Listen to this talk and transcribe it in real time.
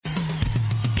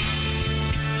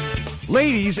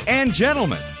Ladies and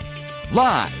gentlemen,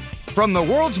 live from the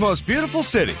world's most beautiful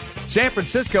city, San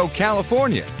Francisco,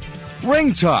 California,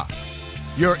 Ringtalk,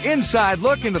 your inside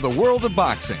look into the world of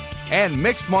boxing and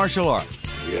mixed martial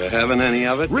arts. You having any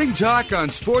of it? Ringtalk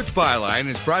on Sports Byline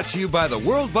is brought to you by the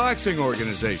World Boxing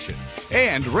Organization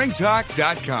and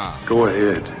ringtalk.com. Go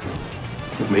ahead.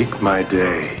 Make my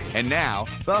day. And now,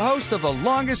 the host of the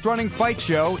longest-running fight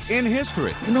show in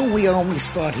history. You know, we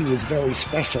always thought he was very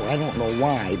special. I don't know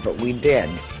why, but we did.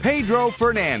 Pedro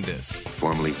Fernandez.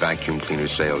 Formerly vacuum cleaner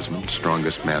salesman,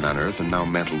 strongest man on earth, and now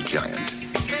mental giant.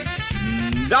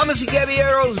 Damas y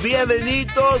caballeros,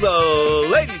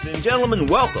 bienvenidos. Ladies and gentlemen,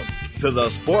 welcome to the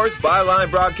Sports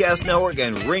Byline Broadcast Network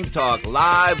and Ring Talk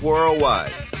Live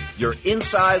Worldwide. Your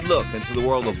inside look into the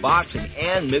world of boxing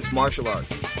and mixed martial arts.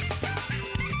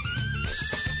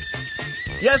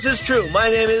 Yes, it's true. My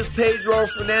name is Pedro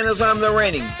Fernandez. I'm the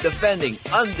reigning, defending,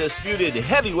 undisputed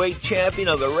heavyweight champion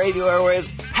of the radio airways,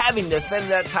 having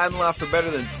defended that title now for better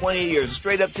than 20 years.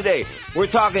 Straight up today, we're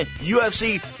talking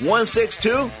UFC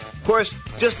 162. Of course,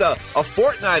 just a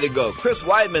fortnight ago, Chris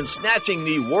Weidman snatching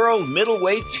the World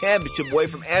Middleweight Championship away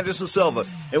from Anderson Silva,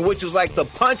 in which is like the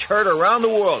punch heard around the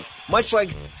world, much like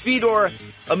Fedor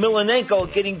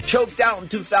Emelianenko getting choked out in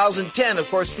 2010. Of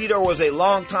course, Fedor was a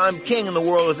longtime king in the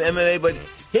world of MMA, but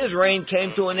his reign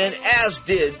came to an end, as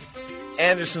did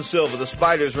Anderson Silva. The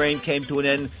Spider's reign came to an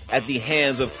end at the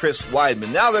hands of Chris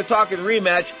Weidman. Now they're talking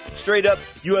rematch, straight up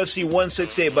UFC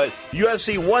 168, but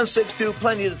UFC 162,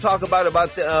 plenty to talk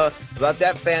about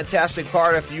that fantastic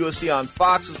card after UFC on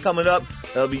Fox is coming up.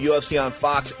 That'll be UFC on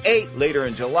Fox 8 later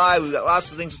in July. We've got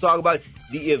lots of things to talk about.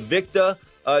 The Invicta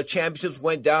championships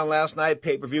went down last night.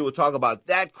 Pay-per-view. We'll talk about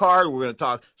that card. We're going to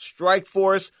talk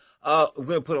Strikeforce. We're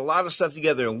going to put a lot of stuff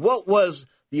together. And what was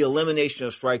the elimination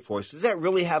of Strikeforce? Does that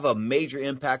really have a major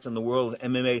impact on the world of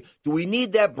MMA? Do we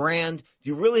need that brand? Do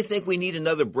you really think we need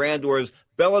another brand, or is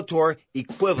Bellator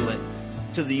equivalent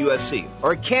to the UFC?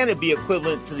 Or can it be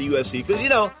equivalent to the UFC? Because, you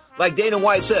know, like Dana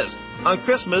White says, on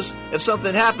Christmas, if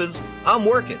something happens, I'm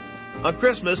working. On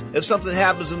Christmas, if something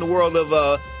happens in the world of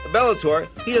Bellator,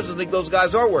 he doesn't think those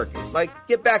guys are working. Like,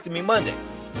 get back to me Monday.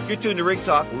 You're tuned to Ring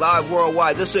Talk Live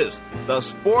Worldwide. This is the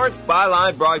Sports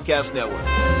Byline Broadcast Network.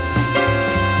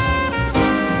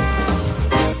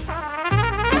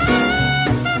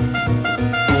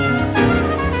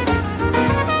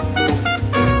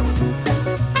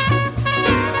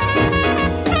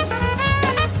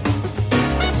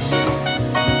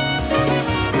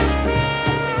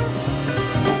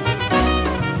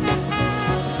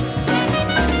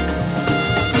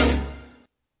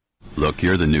 Look,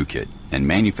 you're the new kid, and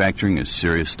manufacturing is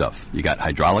serious stuff. You got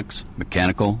hydraulics,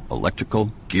 mechanical,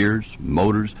 electrical, gears,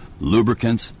 motors,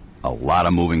 lubricants, a lot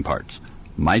of moving parts.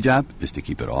 My job is to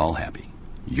keep it all happy.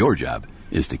 Your job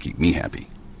is to keep me happy.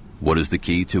 What is the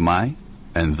key to my,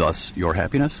 and thus your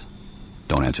happiness?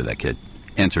 Don't answer that, kid.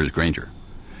 Answer is Grainger.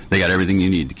 They got everything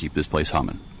you need to keep this place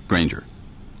humming. Grainger.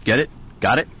 Get it?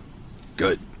 Got it?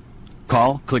 Good.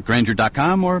 Call, click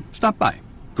Grainger.com, or stop by.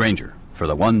 Grainger, for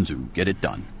the ones who get it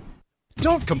done.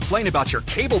 Don't complain about your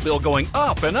cable bill going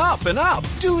up and up and up.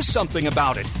 Do something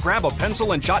about it. Grab a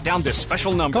pencil and jot down this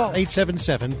special number. Call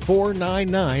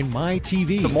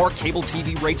 877-499-MY-TV. The more cable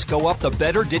TV rates go up, the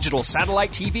better digital satellite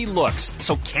TV looks.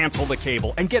 So cancel the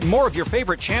cable and get more of your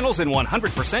favorite channels in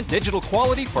 100% digital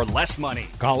quality for less money.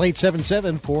 Call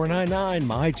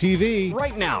 877-499-MY-TV.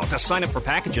 Right now to sign up for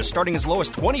packages starting as low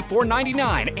as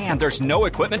 $24.99. And there's no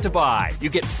equipment to buy. You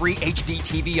get free HD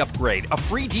TV upgrade, a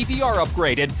free DVR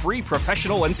upgrade, and free professional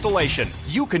installation.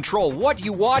 You control what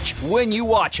you watch when you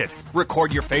watch it.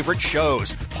 Record your favorite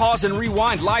shows. Pause and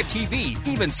rewind live TV.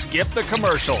 Even skip the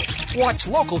commercials. Watch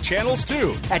local channels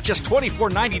too. At just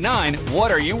 $24.99, what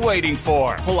are you waiting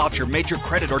for? Pull out your major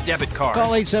credit or debit card.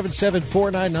 Call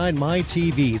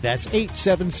 877-499-MY-TV. That's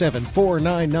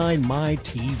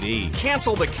 877-499-MY-TV.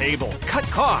 Cancel the cable. Cut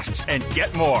costs and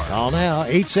get more. Call now.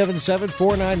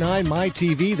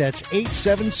 877-499-MY-TV. That's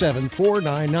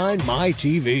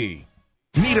 877-499-MY-TV.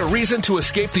 Need a reason to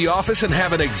escape the office and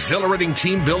have an exhilarating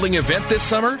team-building event this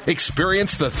summer?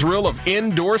 Experience the thrill of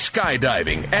indoor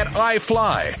skydiving at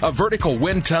iFly, a vertical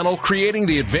wind tunnel creating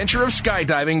the adventure of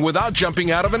skydiving without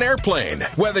jumping out of an airplane.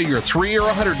 Whether you're 3 or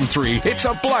 103, it's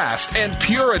a blast and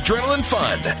pure adrenaline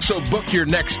fun. So book your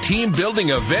next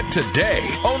team-building event today,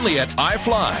 only at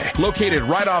iFly, located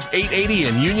right off 880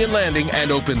 in Union Landing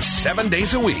and open 7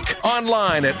 days a week.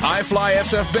 Online at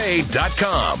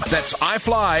iflysfbay.com. That's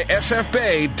iflysfbay.com.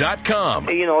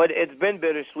 You know, it's been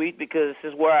bittersweet because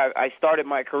this is where I started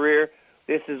my career.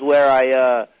 This is where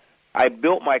I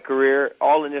built my career,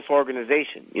 all in this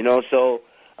organization. You know, so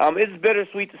it's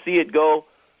bittersweet to see it go.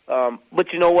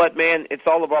 But you know what, man? It's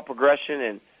all about progression,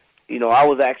 and, I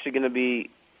was actually going to be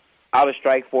out of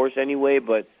Strikeforce anyway,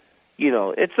 but,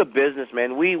 it's a business,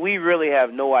 man. We really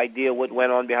have no idea what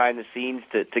went on behind the scenes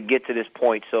to get to this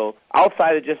point. So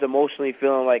outside of just emotionally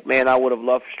feeling like, man, I would have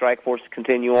loved for Strikeforce to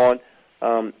continue on,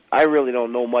 I really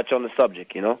don't know much on the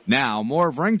subject, Now, more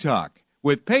of Ring Talk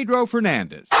with Pedro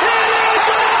Fernandez.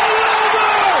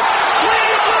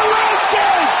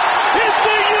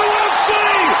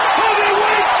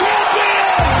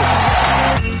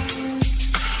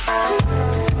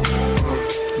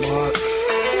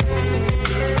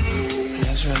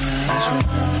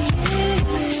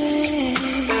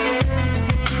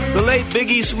 The late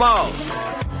Biggie Smalls.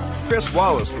 Chris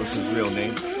Wallace was his real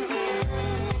name.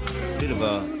 Bit of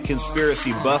a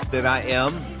conspiracy buff that I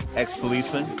am,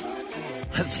 ex-policeman.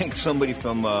 I think somebody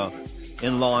from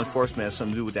in law enforcement has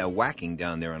something to do with that whacking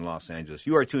down there in Los Angeles.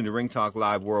 You are tuned to Ring Talk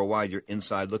Live Worldwide. You're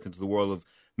inside looking to the world of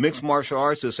mixed martial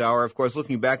arts this hour. Of course,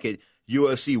 looking back at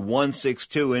UFC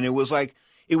 162, and it was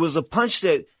a punch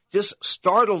that just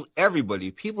startled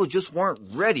everybody. People just weren't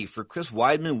ready for Chris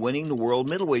Weidman winning the World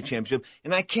Middleweight Championship,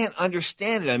 and I can't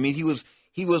understand it. I mean,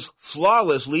 he was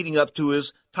flawless leading up to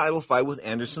his title fight with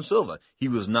Anderson Silva. He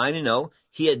was 9-0.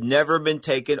 He had never been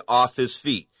taken off his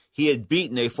feet. He had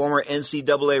beaten a former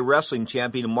NCAA wrestling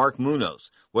champion, Mark Munoz.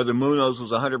 Whether Munoz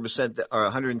was 100% or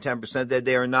 110% that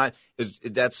day or not,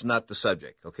 that's not the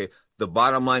subject, okay? The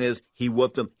bottom line is he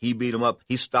whooped him, he beat him up,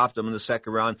 he stopped him in the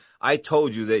second round. I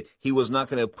told you that he was not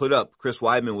going to put up, Chris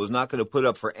Weidman was not going to put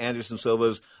up for Anderson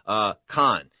Silva's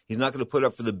con. He's not going to put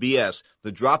up for the BS,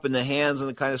 the drop in the hands and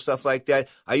the kind of stuff like that.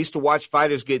 I used to watch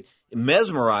fighters get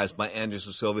mesmerized by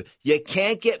Anderson Silva. You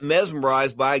can't get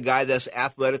mesmerized by a guy that's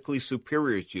athletically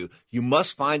superior to you. You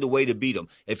must find a way to beat him.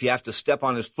 If you have to step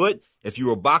on his foot, if you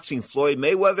were boxing Floyd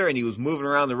Mayweather and he was moving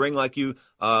around the ring like he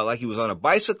was on a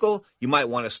bicycle, you might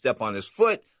want to step on his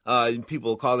foot.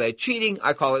 People call that cheating.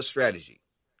 I call it strategy.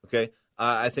 Okay?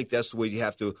 I think that's the way you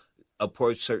have to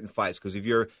approach certain fights, because if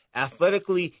you're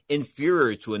athletically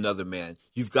inferior to another man,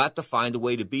 you've got to find a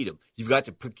way to beat him. You've got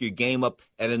to pick your game up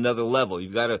at another level.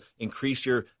 You've got to increase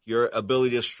your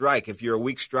ability to strike. If you're a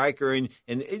weak striker, and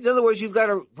in other words, you've got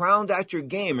to round out your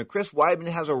game. And Chris Weidman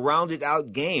has a rounded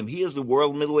out game. He is the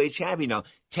world middleweight champion now,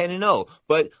 10-0.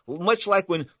 But much like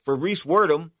when Fabrice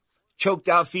Werdum choked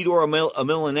out Fedor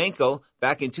Emelianenko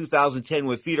back in 2010,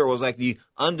 when Fedor was like he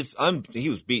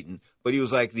was beaten, but he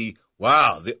was like the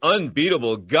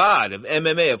unbeatable god of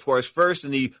MMA, of course, first in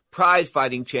the Pride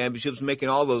Fighting Championships, making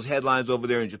all those headlines over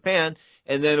there in Japan,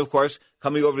 and then, of course,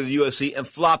 coming over to the UFC and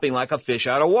flopping like a fish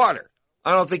out of water.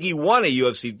 I don't think he won a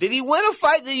UFC. Did he win a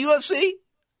fight in the UFC?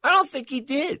 I don't think he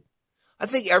did. I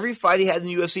think every fight he had in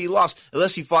the UFC he lost,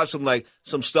 unless he fought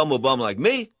some stumble bum like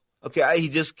me. Okay,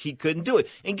 he couldn't do it.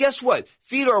 And guess what?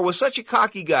 Fedor was such a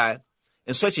cocky guy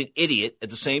and such an idiot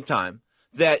at the same time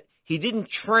that he didn't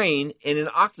train in an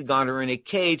octagon or in a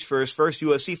cage for his first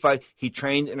UFC fight. He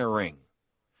trained in a ring.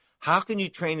 How can you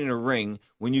train in a ring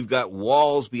when you've got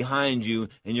walls behind you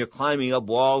and you're climbing up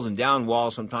walls and down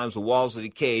walls, sometimes the walls of the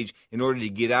cage, in order to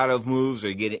get out of moves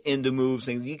or get into moves?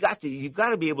 You've got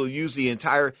to be able to use the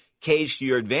entire cage to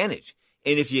your advantage.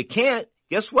 And if you can't,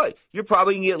 guess what? You're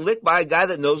probably going to get licked by a guy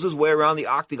that knows his way around the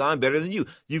octagon better than you.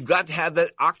 You've got to have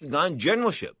that octagon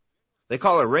generalship. They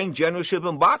call it ring generalship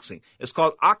in boxing. It's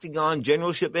called octagon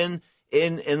generalship in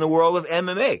the world of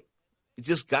MMA.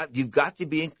 You've got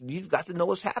to know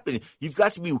what's happening. You've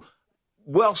got to be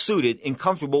well suited and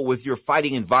comfortable with your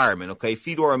fighting environment. Okay,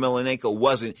 Fedor Emelianenko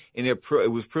wasn't, and it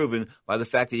was proven by the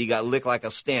fact that he got licked like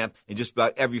a stamp in just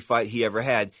about every fight he ever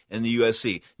had in the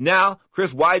UFC. Now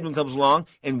Chris Weidman comes along,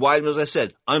 and Weidman, as I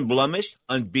said, unblemished,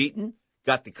 unbeaten,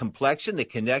 got the complexion, the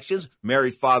connections,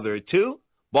 married father of two.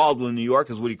 Baldwin, New York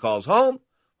is what he calls home.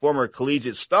 Former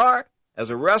collegiate star as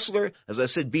a wrestler. As I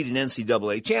said, beat an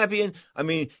NCAA champion. I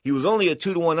mean, he was only a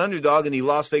 2-1 underdog in the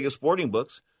Las Vegas sporting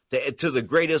books to the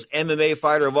greatest MMA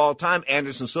fighter of all time,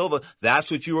 Anderson Silva. That's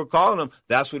what you were calling him.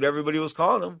 That's what everybody was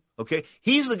calling him. Okay?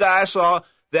 He's the guy I saw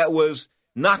that was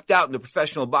knocked out in the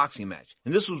professional boxing match.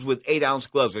 And this was with 8-ounce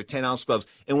gloves or 10-ounce gloves.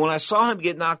 And when I saw him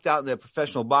get knocked out in that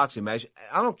professional boxing match,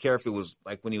 I don't care if it was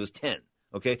like when he was 10.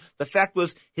 Okay? The fact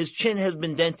was his chin has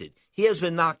been dented. He has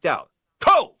been knocked out.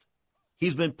 Cold!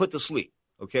 He's been put to sleep.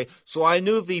 Okay? So I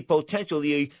knew the potential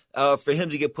for him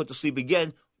to get put to sleep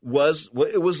again was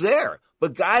there.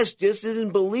 But guys just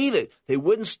didn't believe it. They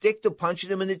wouldn't stick to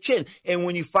punching him in the chin. And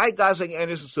when you fight guys like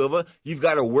Anderson Silva, you've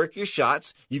got to work your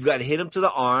shots. You've got to hit him to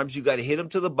the arms. You've got to hit him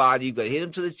to the body. You've got to hit him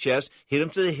to the chest, hit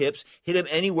him to the hips, hit him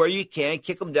anywhere you can,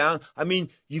 kick him down. I mean,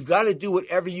 you've got to do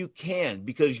whatever you can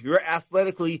because you're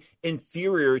athletically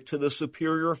inferior to the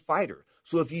superior fighter.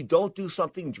 So if you don't do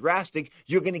something drastic,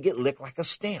 you're going to get licked like a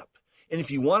stamp. And if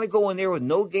you want to go in there with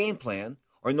no game plan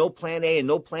or no plan A and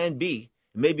no plan B,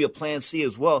 and maybe a plan C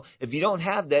as well, if you don't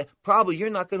have that, probably you're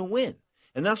not going to win.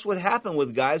 And that's what happened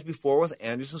with guys before with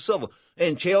Anderson Silva.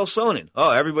 And Chael Sonnen.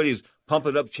 Oh, everybody's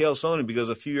pumping up Chael Sonnen because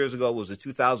a few years ago, was it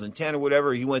 2010 or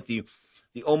whatever, he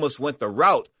almost went the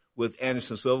route with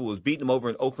Anderson Silva, was beating him over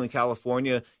in Oakland,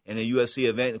 California in a UFC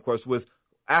event. And of course,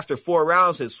 after 4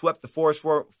 rounds, had swept the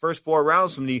first 4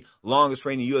 rounds from the longest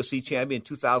reigning UFC champion in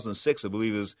 2006, I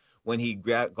believe is when he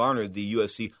garnered the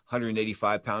UFC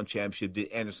 185-pound championship, did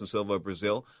Anderson Silva of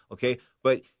Brazil. Okay,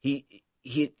 but he's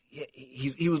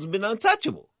been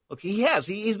untouchable. Okay,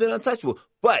 he's been untouchable,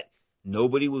 but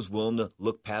nobody was willing to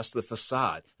look past the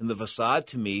facade. And the facade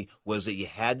to me was that you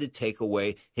had to take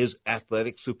away his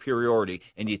athletic superiority.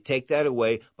 And you take that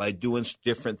away by doing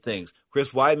different things.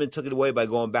 Chris Weidman took it away by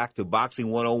going back to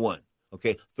boxing 101.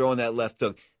 Okay, throwing that left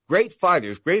hook. Great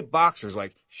fighters, great boxers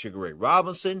like Sugar Ray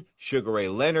Robinson, Sugar Ray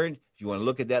Leonard. If you want to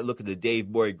look at that, look at the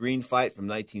Dave Boy Green fight from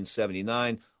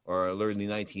 1979 or early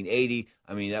 1980.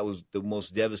 I mean, that was the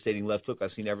most devastating left hook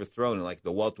I've seen ever thrown in like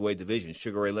the welterweight division.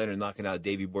 Sugar Ray Leonard knocking out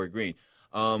Davey Boy Green.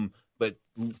 But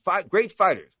great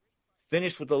fighters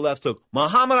finished with the left hook.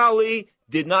 Muhammad Ali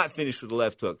did not finish with the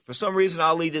left hook. For some reason,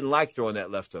 Ali didn't like throwing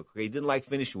that left hook. Okay? He didn't like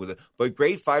finishing with it. But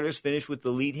great fighters finish with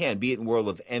the lead hand, be it in the world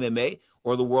of MMA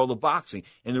or the world of boxing.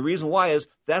 And the reason why is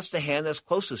that's the hand that's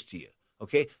closest to you.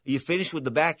 Okay, you finish with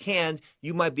the back hand,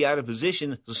 you might be out of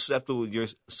position, susceptible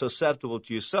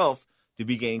to yourself to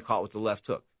be getting caught with the left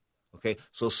hook. Okay,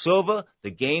 so Silva,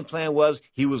 the game plan was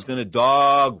he was going to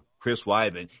dog Chris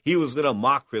Weidman. He was going to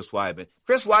mock Chris Weidman.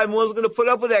 Chris Weidman wasn't going to put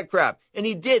up with that crap, and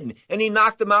he didn't, and he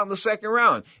knocked him out in the second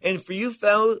round. And for you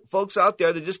folks out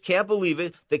there that just can't believe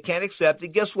it, that can't accept it,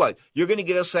 guess what? You're going to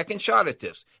get a second shot at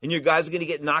this, and your guys are going to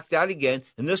get knocked out again,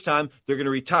 and this time they're going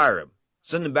to retire him.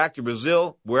 Send him back to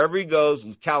Brazil, wherever he goes,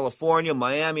 California,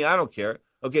 Miami, I don't care.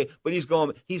 Okay, but he's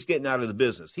getting out of the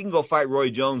business. He can go fight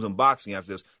Roy Jones in boxing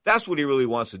after this. That's what he really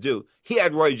wants to do. He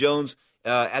had Roy Jones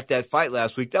at that fight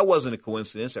last week. That wasn't a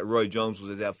coincidence that Roy Jones was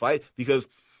at that fight, because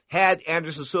had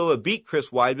Anderson Silva beat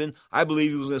Chris Weidman, I believe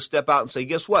he was going to step out and say,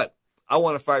 guess what? I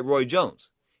want to fight Roy Jones.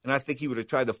 And I think he would have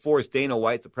tried to force Dana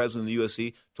White, the president of the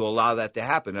UFC, to allow that to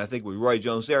happen. And I think with Roy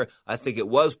Jones there, I think it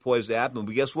was poised to happen.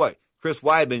 But guess what? Chris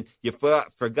Weidman, you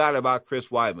forgot about Chris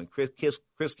Weidman.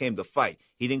 Chris came to fight.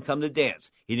 He didn't come to dance.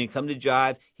 He didn't come to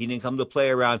jive. He didn't come to play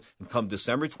around. And come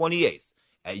December 28th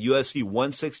at UFC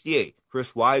 168,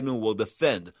 Chris Weidman will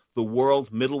defend the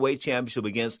World Middleweight Championship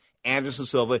against Anderson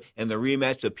Silva in the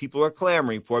rematch that people are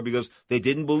clamoring for because they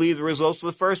didn't believe the results of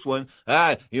the first one.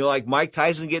 Like Mike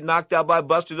Tyson getting knocked out by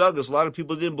Buster Douglas. A lot of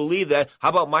people didn't believe that. How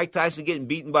about Mike Tyson getting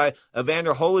beaten by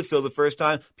Evander Holyfield the first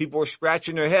time? People were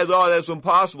scratching their heads. Oh, that's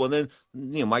impossible. And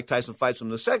then, Mike Tyson fights him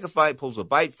in the second fight, pulls a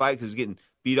bite fight because he's getting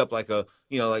beat up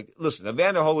listen,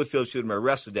 Evander Holyfield should have been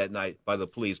arrested that night by the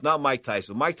police, not Mike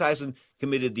Tyson. Mike Tyson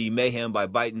committed the mayhem by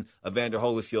biting Evander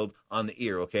Holyfield on the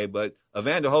ear, okay? But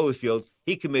Evander Holyfield,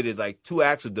 he committed 2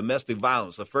 acts of domestic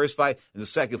violence, the first fight and the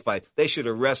second fight. They should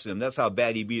have arrested him. That's how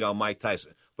bad he beat on Mike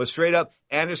Tyson. But straight up,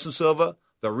 Anderson Silva,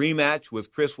 the rematch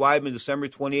with Chris Weidman December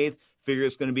 28th, figure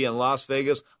it's going to be in Las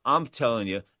Vegas. I'm telling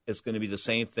you, it's going to be the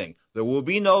same thing. There will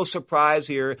be no surprise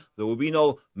here. There will be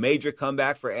no major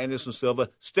comeback for Anderson Silva.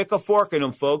 Stick a fork in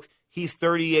him, folks. He's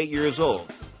 38 years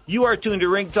old. You are tuned to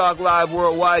Ringtalk Live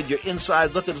Worldwide, your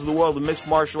inside look into the world of mixed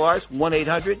martial arts.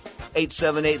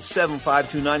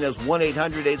 1-800-878-7529. That's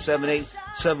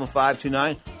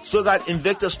 1-800-878-7529. Still got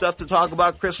Invicta stuff to talk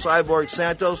about. Chris Cyborg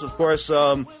Santos, of course.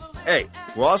 We're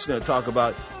also going to talk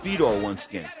about Fedor once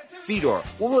again. Fedor,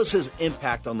 what was his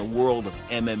impact on the world of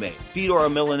MMA? Fedor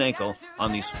Emelianenko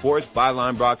on the Sports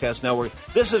Byline Broadcast Network.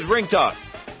 This is Ring Talk.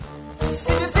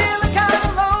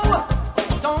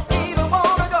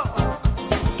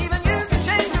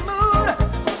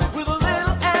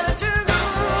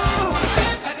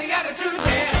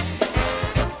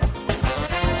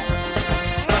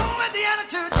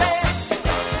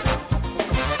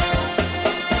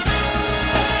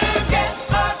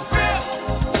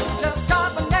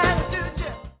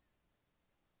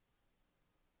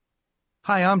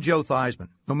 Hi, I'm Joe Theismann.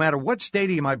 No matter what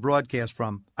stadium I broadcast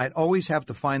from, I'd always have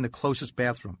to find the closest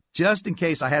bathroom, just in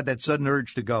case I had that sudden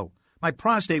urge to go. My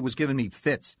prostate was giving me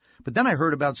fits, but then I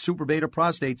heard about Super Beta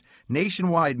Prostate's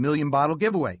nationwide 1,000,000-bottle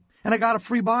giveaway, and I got a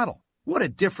free bottle. What a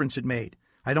difference it made.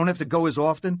 I don't have to go as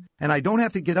often, and I don't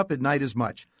have to get up at night as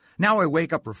much. Now I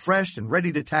wake up refreshed and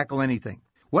ready to tackle anything.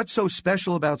 What's so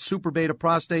special about Super Beta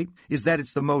Prostate is that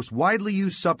it's the most widely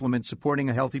used supplement supporting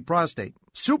a healthy prostate.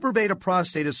 Super Beta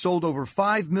Prostate has sold over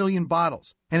 5 million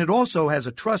bottles, and it also has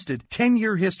a trusted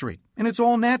 10-year history, and it's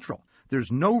all natural.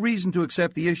 There's no reason to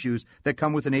accept the issues that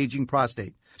come with an aging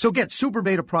prostate. So get Super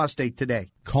Beta Prostate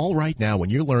today. Call right now when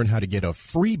you learn how to get a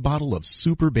free bottle of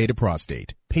Super Beta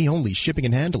Prostate. Pay only shipping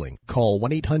and handling. Call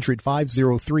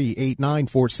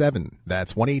 1-800-503-8947.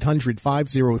 That's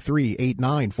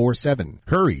 1-800-503-8947.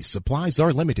 Hurry, supplies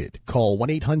are limited. Call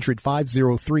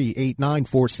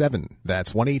 1-800-503-8947.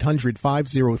 That's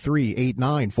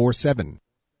 1-800-503-8947.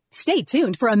 Stay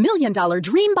tuned for a $1 million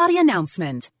Dream Body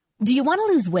announcement. Do you want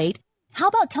to lose weight? How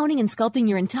about toning and sculpting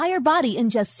your entire body in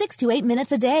just 6 to 8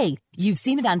 minutes a day? You've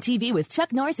seen it on TV with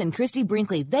Chuck Norris and Christy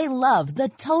Brinkley. They love the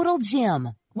Total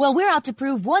Gym. Well, we're out to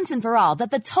prove once and for all that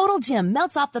the Total Gym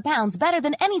melts off the pounds better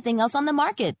than anything else on the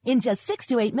market in just 6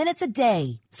 to 8 minutes a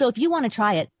day. So if you want to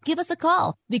try it, give us a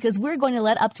call because we're going to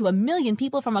let up to 1 million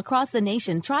people from across the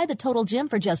nation try the Total Gym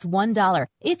for just $1.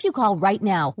 If you call right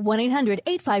now,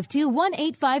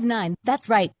 1-800-852-1859. That's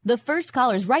right. The first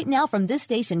callers right now from this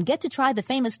station get to try the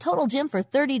famous Total Gym for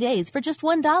 30 days for just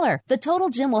 $1. The Total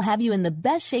Gym will have you in the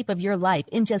best shape of your life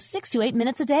in just 6 to 8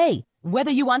 minutes a day.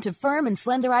 Whether you want to firm and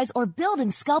slenderize or build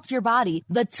and sculpt your body,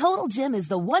 the Total Gym is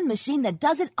the one machine that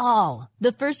does it all.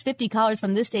 The first 50 callers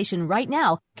from this station right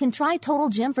now can try Total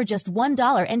Gym for just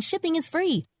 $1 and shipping is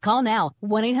free. Call now,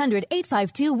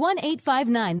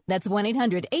 1-800-852-1859. That's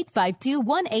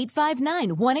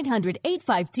 1-800-852-1859.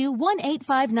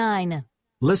 1-800-852-1859.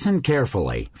 Listen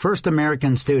carefully. First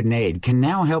American Student Aid can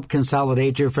now help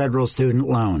consolidate your federal student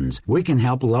loans. We can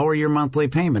help lower your monthly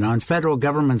payment on federal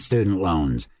government student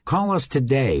loans. Call us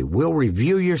today. We'll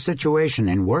review your situation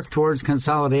and work towards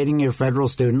consolidating your federal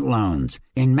student loans.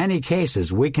 In many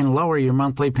cases, we can lower your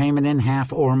monthly payment in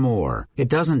half or more. It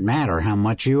doesn't matter how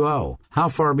much you owe, how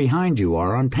far behind you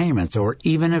are on payments, or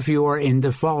even if you are in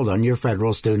default on your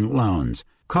federal student loans.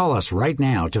 Call us right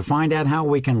now to find out how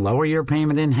we can lower your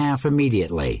payment in half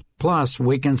immediately. Plus,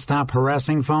 we can stop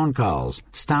harassing phone calls,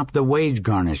 stop the wage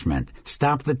garnishment,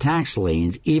 stop the tax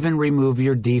liens, even remove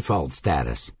your default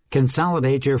status.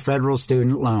 Consolidate your federal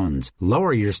student loans,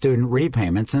 lower your student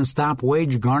repayments, and stop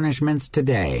wage garnishments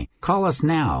today. Call us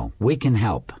now. We can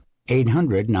help.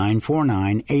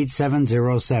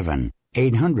 800-949-8707.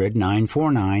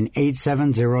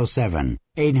 800-949-8707.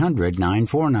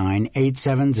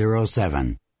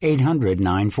 800-949-8707.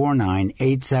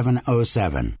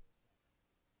 800-949-8707.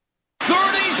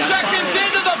 30 seconds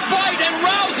into the fight, and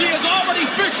Rousey is already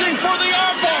fishing for the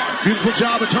armbar. Beautiful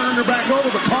job of turning her back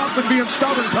over, but Kaufman being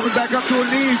stubborn, coming back up to her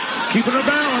knees, keeping her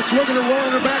balance, looking at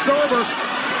rolling her back over.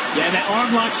 Yeah, that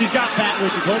arm lock she's got, Pat, where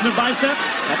she's holding her bicep,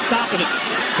 that's stopping it.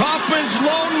 Kaufman's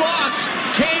lone loss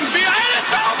came via, and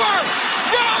it's over!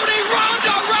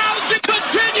 Ronda Rousey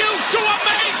continues to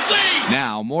amaze me!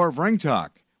 Now, more of Ring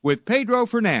Talk with Pedro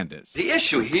Fernandez. The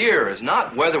issue here is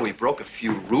not whether we broke a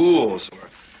few rules or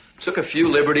took a few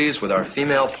liberties with our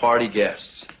female party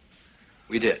guests.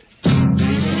 We did.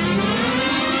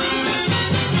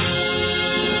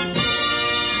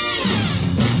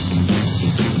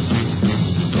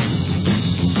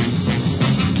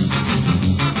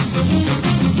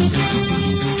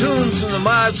 Tunes from the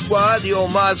Mod Squad, the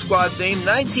old Mod Squad theme,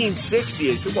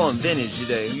 1960s. We're going vintage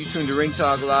today. You tuned to Ring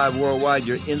Talk Live Worldwide.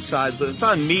 You're inside. It's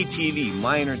on Me TV,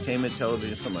 My Entertainment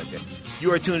Television, something like that.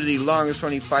 You are tuned to the longest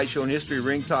running fight show in history,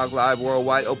 Ring Talk Live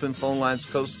Worldwide. Open phone lines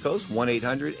coast to coast,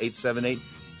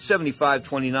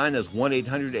 1-800-878-7529. That's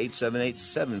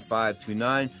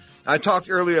 1-800-878-7529. I talked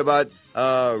earlier about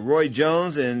Roy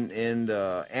Jones and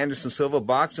Anderson Silva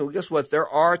boxing. Well, guess what? There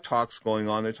are talks going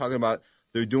on. They're talking about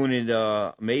they're doing it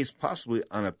possibly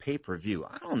on a pay-per-view.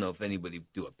 I don't know if anybody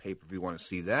do a pay-per-view want to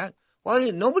see that.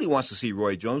 Well, nobody wants to see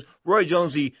Roy Jones. Roy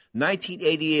Jones, the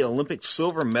 1988 Olympic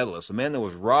silver medalist, a man that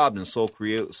was robbed in Seoul,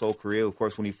 Korea, of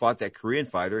course, when he fought that Korean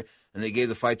fighter, and they gave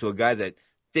the fight to a guy that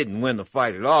didn't win the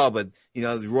fight at all. But,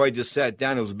 Roy just sat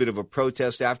down. It was a bit of a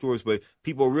protest afterwards, but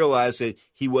people realized that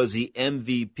he was the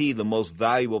MVP, the most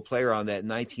valuable player on that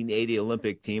 1980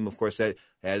 Olympic team. Of course, that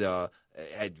had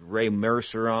Ray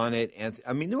Mercer on it. And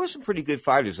there were some pretty good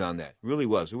fighters on that. It really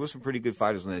was. There were some pretty good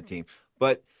fighters on that team.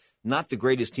 But not the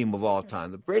greatest team of all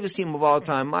time. The greatest team of all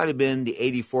time might have been the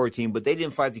 84 team, but they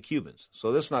didn't fight the Cubans. So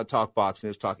let's not talk boxing.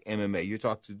 Let's talk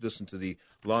MMA. Listen to the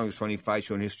longest running fight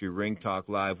show in history, Ring Talk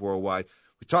Live Worldwide.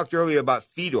 We talked earlier about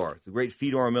Fedor, the great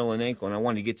Fedor Emelianenko, and I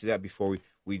wanted to get to that before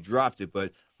we dropped it.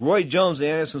 But Roy Jones and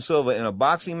Anderson Silva in a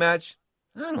boxing match?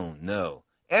 I don't know.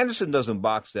 Anderson doesn't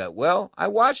box that well. I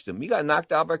watched him. He got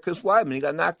knocked out by Chris Weidman. He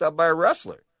got knocked out by a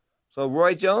wrestler. So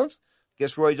Roy Jones,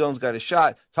 guess Roy Jones got a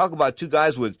shot. Talk about two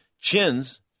guys with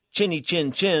chins. chinny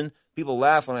chin chin. People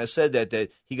laugh when I said that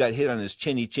he got hit on his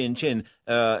chinny chin chin,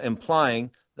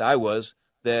 implying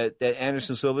that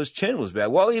Anderson Silva's chin was bad.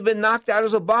 Well, he'd been knocked out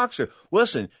as a boxer.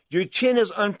 Listen, your chin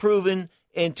is unproven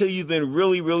until you've been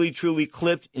really, really, truly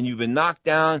clipped and you've been knocked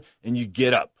down and you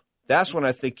get up. That's when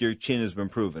I think your chin has been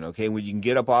proven, okay? When you can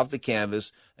get up off the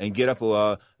canvas and get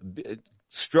up,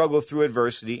 struggle through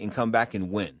adversity and come back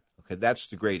and win. Okay, that's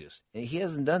the greatest. And he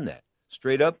hasn't done that.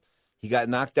 Straight up, he got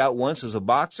knocked out once as a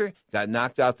boxer, got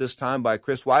knocked out this time by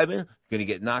Chris Weidman, going to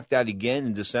get knocked out again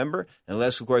in December,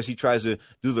 unless, of course, he tries to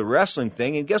do the wrestling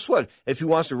thing. And guess what? If he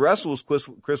wants to wrestle with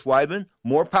Chris Weidman,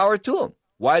 more power to him.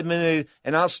 Weidman,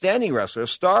 an outstanding wrestler, a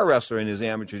star wrestler in his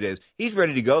amateur days. He's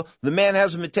ready to go. The man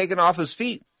hasn't been taken off his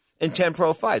feet in 10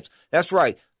 pro fights. That's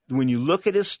right. When you look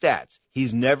at his stats,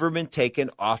 he's never been taken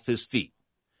off his feet.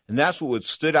 And that's what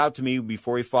stood out to me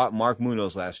before he fought Mark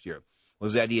Munoz last year,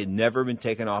 was that he had never been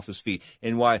taken off his feet.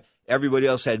 And why everybody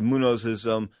else had Munoz as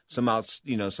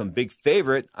some big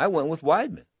favorite, I went with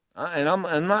Weidman. And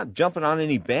I'm not jumping on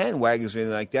any bandwagons or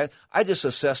anything like that. I just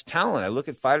assess talent. I look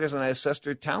at fighters and I assess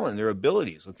their talent, their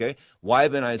abilities, okay?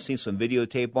 Weidman, I had seen some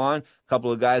videotape on. A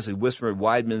couple of guys had whispered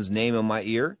Weidman's name in my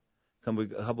ear. A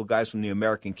couple of guys from the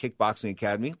American Kickboxing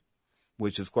Academy,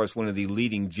 which is, of course, one of the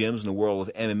leading gyms in the world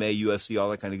of MMA, UFC,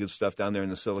 all that kind of good stuff down there in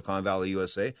the Silicon Valley,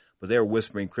 USA. But they were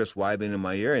whispering Chris Weidman in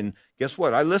my ear. And guess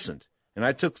what? I listened, and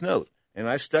I took note, and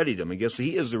I studied him. And guess what?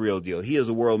 He is the real deal. He is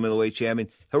a world middleweight champion.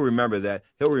 He'll remember that.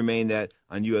 He'll remain that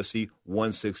on UFC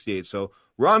 168. So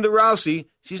Ronda Rousey,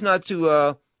 she's not too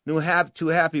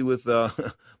happy with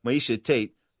Miesha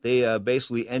Tate. They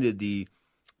basically ended the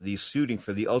shooting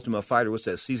for the Ultimate Fighter. What's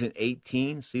that, season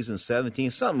 18, season 17,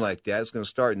 something like that. It's going to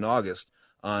start in August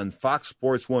on Fox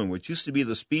Sports 1, which used to be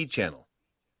the Speed Channel.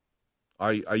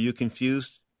 Are you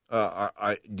confused?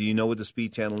 Do you know what the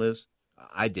Speed Channel is?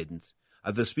 I didn't.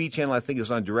 The Speed Channel, I think,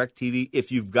 is on DirecTV,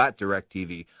 if you've got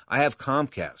DirecTV. I have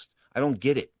Comcast. I don't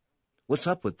get it. What's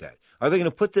up with that? Are they going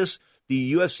to put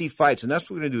the UFC fights, and that's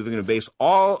what we're going to do. They're going to base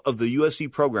all of the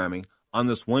UFC programming on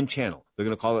this one channel. They're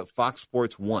going to call it Fox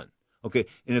Sports 1. Okay,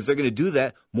 and if they're going to do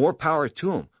that, more power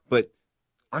to them. But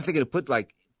aren't they going to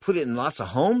put it in lots of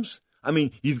homes? I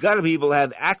mean, you've got to be able to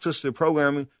have access to the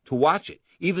programming to watch it,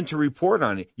 even to report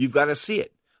on it. You've got to see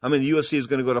it. I mean, the UFC is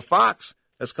going to go to Fox.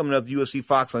 That's coming up, UFC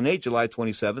Fox on 8, July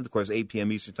 27th. Of course, 8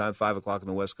 p.m. Eastern Time, 5 o'clock on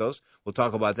the West Coast. We'll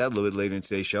talk about that a little bit later in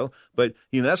today's show. But,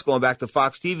 that's going back to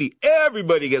Fox TV.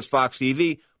 Everybody gets Fox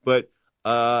TV, but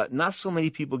not so many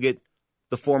people get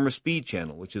the former Speed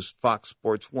Channel, which is Fox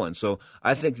Sports 1. So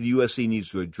I think the UFC needs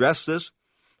to address this.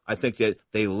 I think that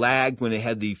they lagged when they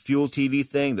had the Fuel TV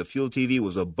thing. The Fuel TV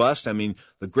was a bust. I mean,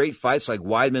 the great fights like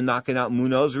Weidman knocking out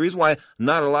Munoz. The reason why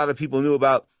not a lot of people knew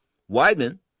about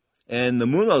Weidman and the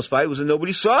Munoz fight was that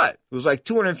nobody saw it. It was like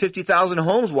 250,000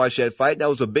 homes watched that fight. That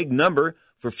was a big number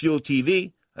for Fuel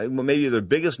TV. Maybe their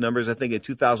biggest numbers, I think, in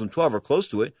 2012 or close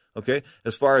to it, okay,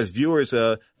 as far as viewers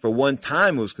for one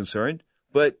time was concerned.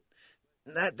 But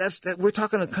that's we're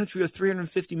talking a country of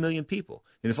 350 million people.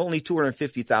 And if only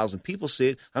 250,000 people see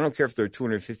it, I don't care if there are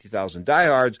 250,000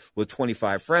 diehards with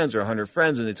 25 friends or 100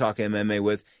 friends and they talk MMA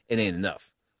with, it ain't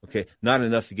enough. Okay, not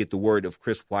enough to get the word of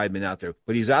Chris Weidman out there.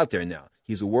 But he's out there now.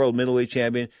 He's a world middleweight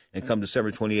champion. And come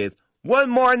December 28th, one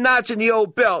more notch in the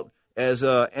old belt as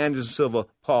Anderson Silva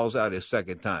pulls out his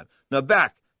second time. Now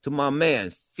back to my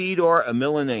man, Fedor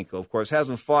Emelianenko. Of course,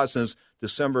 hasn't fought since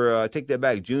December, take that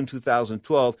back, June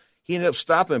 2012. He ended up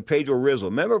stopping Pedro Rizzo.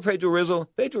 Remember Pedro Rizzo?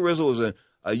 Pedro Rizzo was a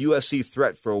UFC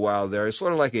threat for a while there. It's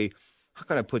sort of like how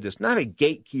can I put this? Not a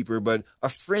gatekeeper, but a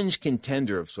fringe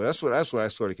contender. So that's what I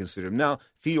sort of consider him. Now,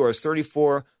 Fedor is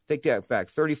 34, take that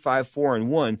back,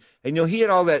 35-4-1. And, he had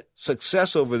all that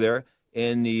success over there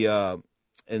in the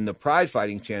Pride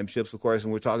Fighting Championships, of course,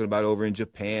 and we're talking about over in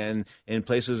Japan and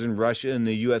places in Russia and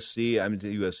the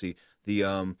UFC,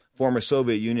 the former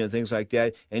Soviet Union and things like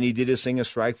that. And he did his thing in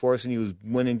Strikeforce, and he was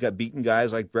winning, got beating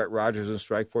guys like Brett Rogers in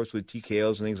Strikeforce with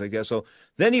TKOs and things like that. So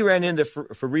then he ran into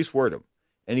Fabrice Werdum,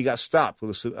 and he got stopped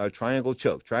with a triangle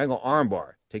choke, triangle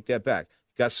armbar. Take that back.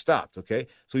 Got stopped, okay?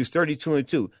 So he's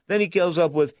 32-2. Then he kills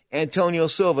up with Antonio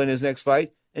Silva in his next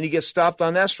fight, and he gets stopped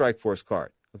on that Strikeforce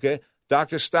card, okay?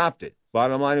 Doctor stopped it.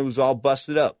 Bottom line, it was all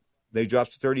busted up. They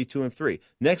dropped to 32-3.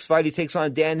 Next fight, he takes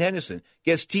on Dan Henderson,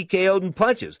 gets TKO'd and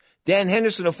punches. Dan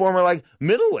Henderson, a former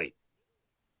middleweight.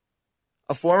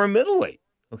 A former middleweight,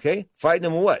 okay? Fighting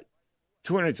him what?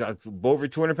 Over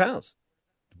 200 pounds.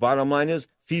 The bottom line is,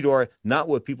 Fedor, not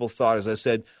what people thought. As I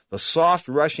said, the soft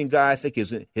Russian guy, I think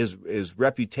his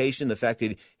reputation, the fact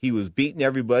that he was beating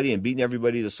everybody and beating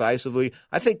everybody decisively.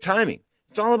 I think timing.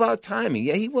 It's all about timing.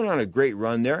 Yeah, he went on a great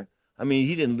run there. I mean,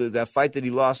 he didn't lose that fight that he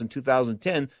lost in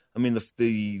 2010. I mean,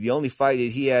 the only fight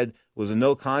that he had was a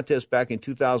no contest back in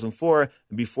 2004.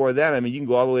 And before that, I mean, you can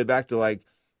go all the way back to like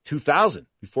 2000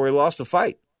 before he lost a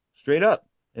fight, straight up.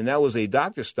 And that was a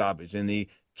doctor stoppage in the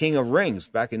King of Rings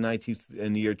back in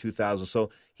the year 2000. So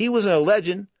he was a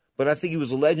legend, but I think he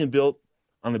was a legend built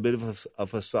on a bit of a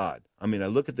facade. I mean, I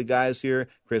look at the guys here,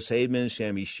 Chris Haidman,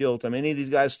 Shammy Schilt. I mean, any of these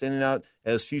guys standing out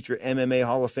as future MMA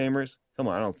Hall of Famers? Come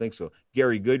on, I don't think so.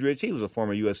 Gary Goodrich, he was a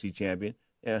former UFC champion.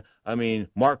 Yeah, I mean,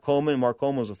 Mark Coleman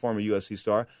was a former UFC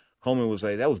star. Coleman was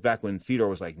like, that was back when Fedor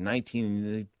was like 19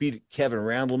 and he beat Kevin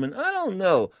Randleman. I don't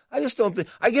know. I just don't think,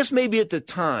 I guess maybe at the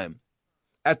time,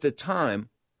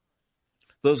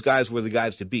 those guys were the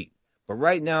guys to beat. But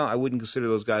right now, I wouldn't consider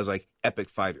those guys like epic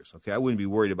fighters, okay? I wouldn't be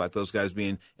worried about those guys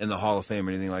being in the Hall of Fame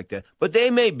or anything like that. But they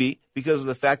may be because of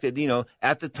the fact that, you know,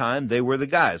 at the time, they were the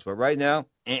guys. But right now,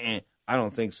 I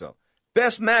don't think so.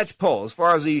 Best match poll, as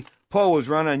far as the poll was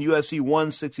run on UFC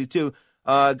 162,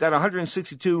 got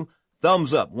 162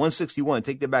 thumbs up, 161.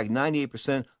 Take that back,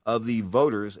 98% of the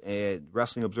voters at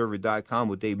WrestlingObserver.com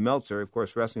with Dave Meltzer. Of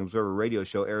course, Wrestling Observer radio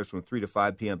show airs from 3 to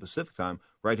 5 p.m. Pacific time,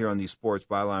 right here on the Sports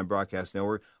Byline Broadcast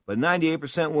Network. But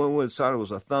 98% thought it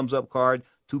was a thumbs-up card.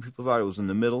 2 people thought it was in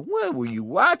the middle. What were you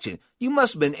watching? You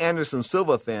must have been Anderson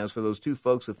Silva fans for those 2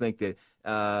 folks to think that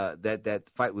that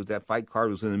fight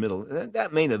card was in the middle.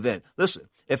 That main event. Listen,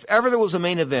 if ever there was a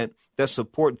main event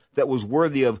that was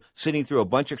worthy of sitting through a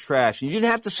bunch of trash, and you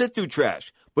didn't have to sit through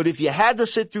trash, but if you had to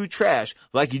sit through trash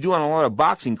like you do on a lot of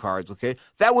boxing cards, okay,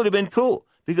 that would have been cool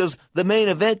because the main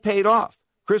event paid off.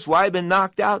 Chris Weidman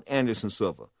knocked out Anderson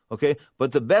Silva. Okay,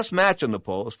 but the best match on the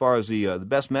poll, as far as the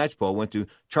best match poll, went to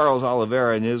Charles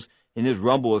Oliveira in his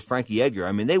rumble with Frankie Edgar.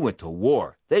 I mean, they went to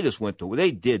war. Those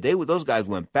guys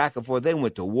went back and forth. They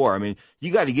went to war. I mean,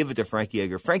 you got to give it to Frankie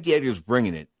Edgar. Frankie Edgar's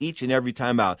bringing it each and every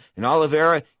time out. And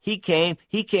Oliveira, he came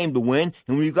to win.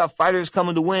 And when you've got fighters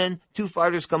coming to win, 2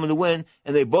 fighters coming to win,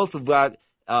 and they both have got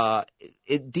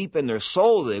it deep in their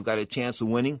soul they've got a chance of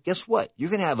winning, guess what? You're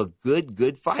going to have a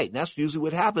good fight. And that's usually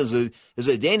what happens is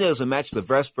that Dana doesn't match the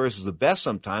best versus the best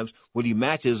sometimes. What he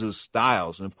matches is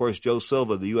styles. And, of course, Joe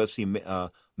Silva, the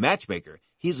UFC matchmaker,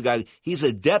 he's a guy, he's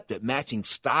adept at matching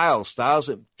styles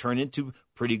that turn into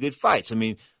pretty good fights. I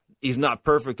mean, he's not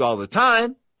perfect all the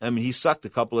time. I mean, he sucked a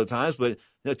couple of times, but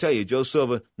I'll tell you, Joe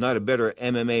Silva, not a better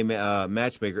MMA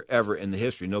matchmaker ever in the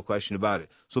history, no question about it.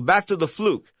 So back to the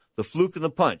fluke and the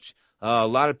punch. A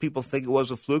lot of people think it was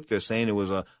a fluke. They're saying it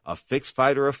was a fixed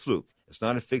fight or a fluke. It's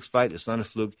not a fixed fight. It's not a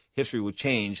fluke. History will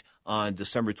change on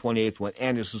December 28th when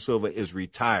Anderson Silva is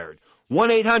retired.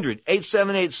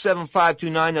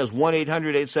 1-800-878-7529. That's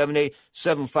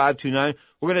 1-800-878-7529.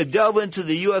 We're going to delve into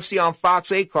the UFC on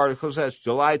Fox 8 card because that's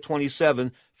July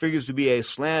 27th. Figures to be a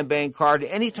slam bang card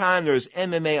anytime there's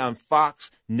MMA on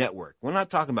Fox Network. We're not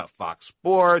talking about Fox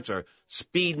Sports or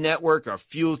Speed Network or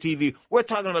Fuel TV. We're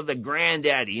talking about the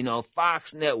granddaddy,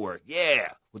 Fox Network.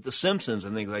 Yeah, with The Simpsons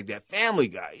and things like that. Family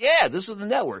Guy. Yeah, this is the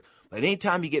network. But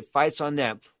anytime you get fights on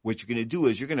that, what you're going to do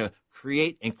is you're going to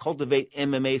create and cultivate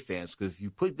MMA fans. Because if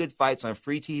you put good fights on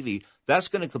free TV, that's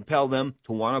going to compel them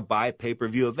to want to buy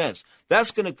pay-per-view events.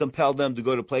 That's going to compel them to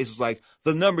go to places like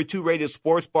the number 2 rated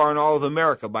sports bar in all of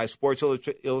America by Sports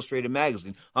Illustrated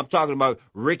Magazine. I'm talking about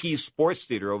Ricky's Sports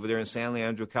Theater over there in San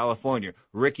Leandro, California.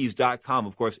 Ricky's.com,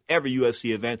 of course, every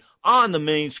UFC event on the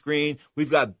main screen.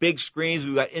 We've got big screens.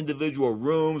 We've got individual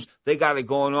rooms. They got it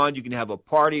going on. You can have a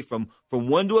party from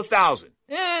 1 to 1,000,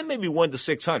 maybe 1 to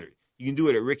 600. You can do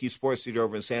it at Ricky's Sports Theater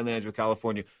over in San Leandro,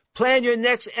 California. Plan your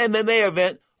next MMA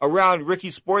event around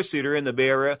Ricky's Sports Theater in the Bay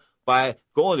Area by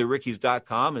going to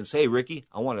Ricky's.com and say, Ricky,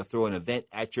 I want to throw an event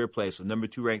at your place, the number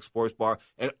 2 ranked sports bar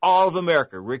in all of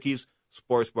America, Ricky's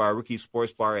Sports Bar. Ricky's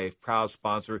Sports Bar, a proud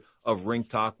sponsor of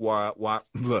Ringtalk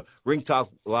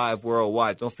Live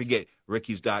Worldwide. Don't forget,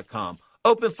 Ricky's.com.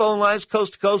 Open phone lines,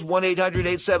 coast to coast,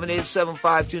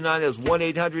 1-800-878-7529. That's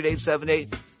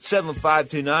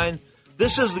 1-800-878-7529.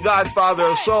 This is the Godfather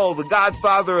of Soul, the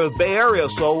Godfather of Bay Area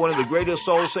Soul, one of the greatest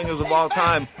soul singers of all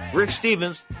time. Rick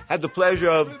Stevens had the pleasure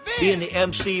of being the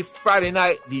MC Friday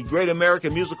night, the Great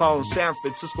American Music Hall in San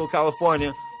Francisco, California.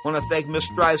 I want to thank Miss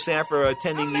Streisand for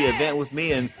attending the event with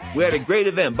me, and we had a great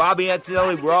event. Bobby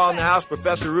Antonelli, we're all in the house,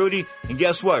 Professor Rudy, and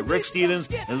guess what? Rick Stevens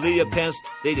and Lydia Pence,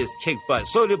 they just kicked butt.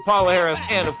 So did Paula Harris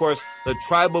and, of course, the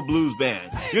Tribal Blues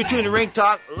Band. You're tuned to Ring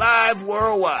Talk Live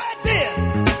Worldwide.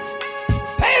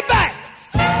 Payback!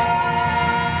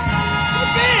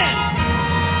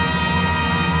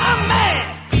 I'm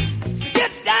mad to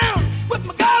get down with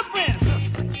my girlfriend,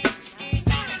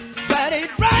 but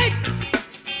it's right.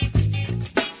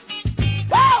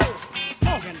 Whoa!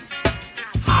 Smoking,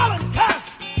 hollering,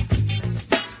 cuss.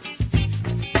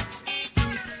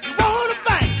 You wanna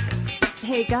fight?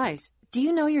 Hey guys, do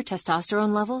you know your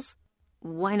testosterone levels?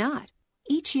 Why not?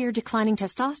 Each year, declining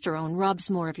testosterone robs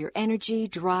more of your energy,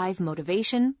 drive,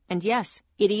 motivation, and yes,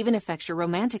 it even affects your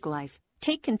romantic life.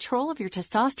 Take control of your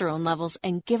testosterone levels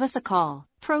and give us a call.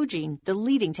 Progene, the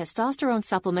leading testosterone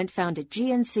supplement found at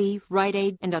GNC, Rite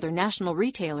Aid, and other national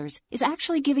retailers, is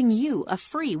actually giving you a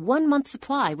free 1-month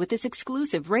supply with this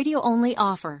exclusive radio-only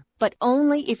offer. But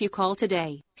only if you call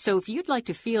today. So if you'd like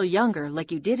to feel younger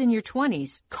like you did in your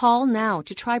 20s, call now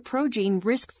to try Progene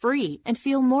risk-free and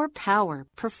feel more power,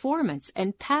 performance,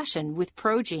 and passion with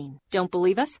Progene. Don't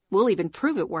believe us? We'll even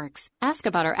prove it works. Ask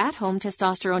about our at-home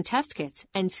testosterone test kits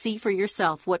and see for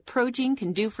yourself what Progene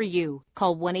can do for you.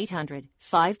 Call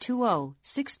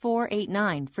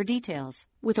 1-800-520-6489 for details.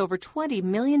 With over 20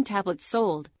 million tablets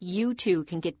sold, you too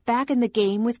can get back in the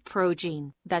game with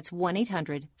Progene. That's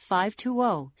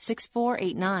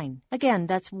 1-800-520-6489. Again,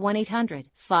 that's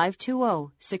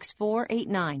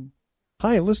 1-800-520-6489.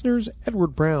 Hi, listeners.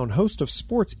 Edward Brown, host of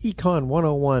Sports Econ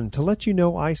 101, to let you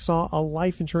know I saw a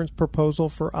life insurance proposal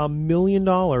for $1 million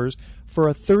for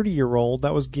a 30-year-old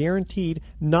that was guaranteed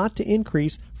not to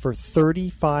increase for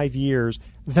 35 years.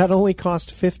 That only cost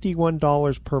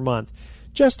 $51 per month.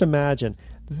 Just imagine,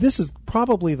 this is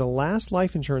probably the last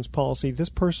life insurance policy this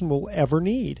person will ever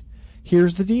need.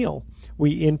 Here's the deal.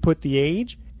 We input the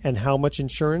age and how much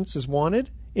insurance is wanted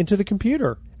into the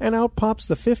computer, and out pops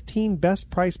the 15 best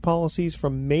price policies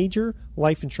from major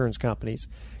life insurance companies.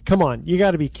 Come on, you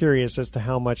got to be curious as to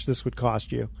how much this would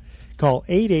cost you. Call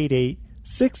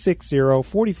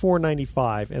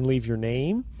 888-660-4495 and leave your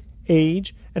name,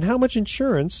 age, and how much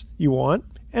insurance you want,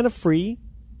 and a free,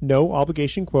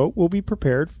 no-obligation quote will be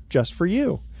prepared just for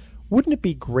you. Wouldn't it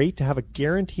be great to have a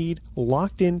guaranteed,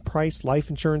 locked-in price life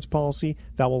insurance policy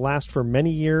that will last for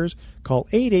many years? Call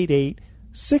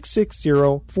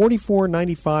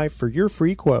 888-660-4495 for your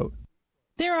free quote.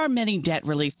 There are many debt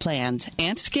relief plans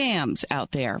and scams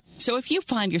out there. So if you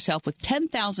find yourself with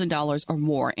 $10,000 or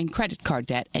more in credit card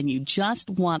debt and you just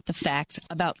want the facts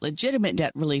about legitimate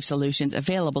debt relief solutions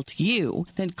available to you,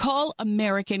 then call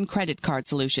American Credit Card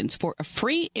Solutions for a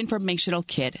free informational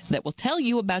kit that will tell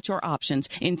you about your options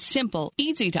in simple,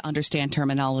 easy-to-understand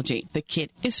terminology. The kit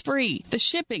is free, the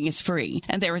shipping is free,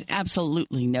 and there is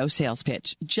absolutely no sales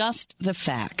pitch, just the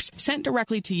facts. Sent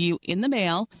directly to you in the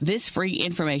mail, this free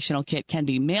informational kit can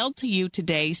be mailed to you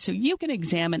today so you can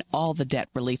examine all the debt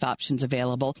relief options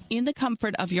available in the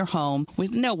comfort of your home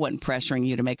with no one pressuring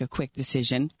you to make a quick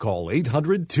decision. Call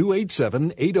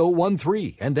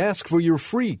 800-287-8013 and ask for your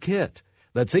free kit.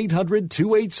 That's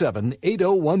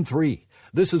 800-287-8013.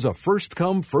 This is a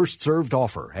first-come, first-served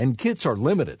offer, and kits are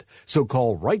limited. So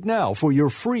call right now for your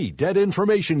free debt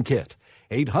information kit.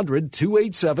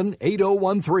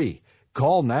 800-287-8013.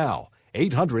 Call now.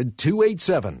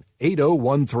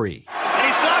 800-287-8013.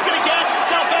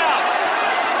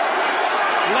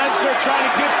 Lesnar trying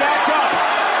to get back up,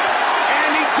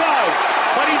 and he does,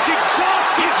 but he's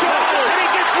exhausted, and he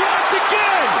gets rocked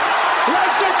again.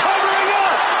 Lesnar covering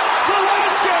up,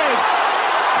 Velasquez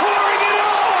pouring it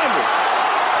on.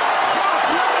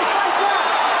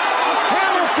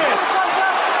 Hammer fist.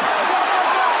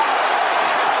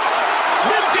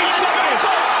 15 seconds.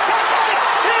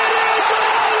 It is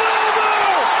all over.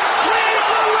 Cain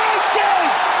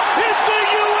Velasquez is the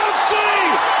UFC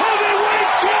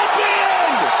heavyweight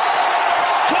champion.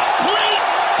 Complete,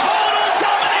 total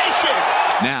domination.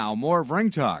 Now, more of Ring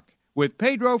Talk with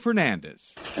Pedro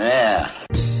Fernandez. Yeah.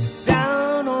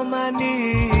 Down on my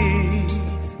knees.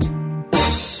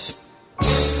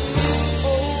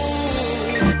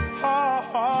 Oh,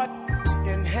 heart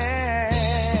in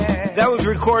hand. That was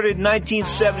recorded in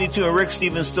 1972, and Rick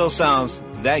Stevens still sounds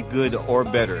that good or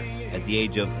better at the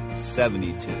age of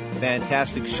 72.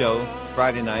 Fantastic show,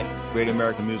 Friday night, Great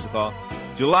American Music Hall.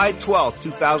 July 12th,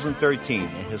 2013, a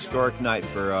historic night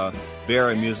for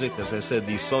Barra Music. As I said,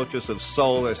 the Sultress of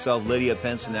Soul herself, Lydia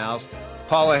Penson-House.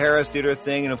 Paula Harris did her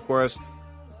thing, and of course,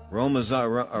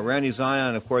 Randy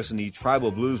Zion, of course, in the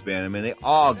Tribal Blues Band. I mean, they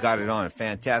all got it on.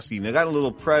 Fantastic. I got in a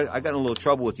little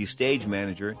trouble with the stage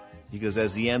manager because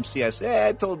as the MC, I said,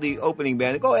 I told the opening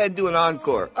band, go ahead and do an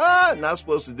encore. Not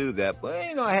supposed to do that. But,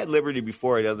 I had liberty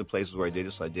before at other places where I did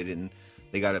it, so I did it, and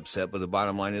they got upset. But the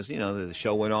bottom line is, the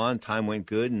show went on, time went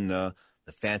good, and the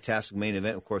fantastic main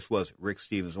event, of course, was Rick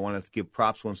Stevens. I wanted to give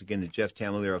props once again to Jeff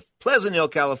Tamalier of Pleasant Hill,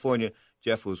 California.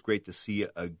 Jeff, it was great to see you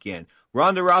again.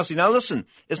 Ronda Rousey. Now, listen,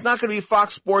 it's not going to be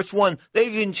Fox Sports 1.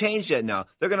 They've even changed that now.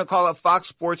 They're going to call it Fox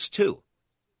Sports 2.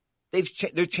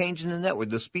 They're changing the network.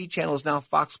 The Speed Channel is now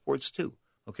Fox Sports 2.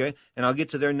 Okay? And I'll get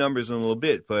to their numbers in a little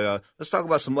bit. But let's talk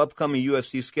about some upcoming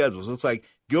UFC schedules. Looks like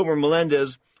Gilbert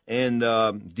Melendez and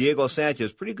Diego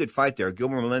Sanchez. Pretty good fight there.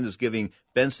 Gilbert Melendez giving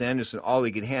Ben Sanderson all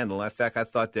he could handle. In fact, I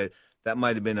thought that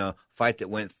might have been a fight that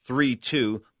went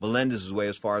 3-2 Melendez's way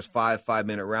as far as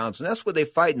 5-minute rounds. And that's what they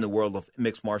fight in the world of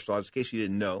mixed martial arts, in case you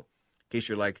didn't know, in case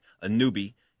you're like a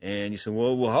newbie. And you say,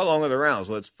 well, how long are the rounds?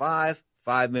 Well, it's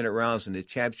 5-minute rounds in the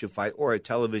championship fight or a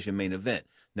television main event.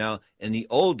 Now, in the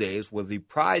old days, with the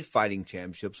Pride Fighting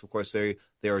Championships, of course, they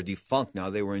are defunct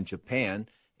now. They were in Japan,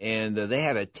 and they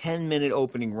had a 10-minute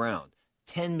opening round.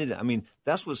 10 minutes. I mean,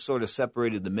 that's what sort of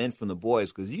separated the men from the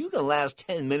boys, because you can last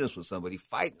 10 minutes with somebody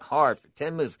fighting hard for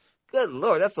 10 minutes. Good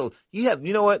Lord,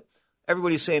 you know what?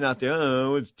 Everybody's saying out there,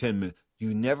 oh, it's 10 minutes.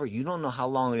 You don't know how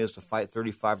long it is to fight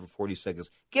 35 or 40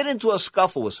 seconds. Get into a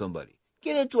scuffle with somebody.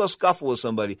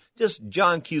 Just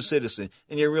John Q. Citizen,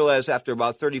 and you realize after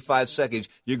about 35 seconds,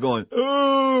 you're going,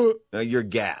 oh, you're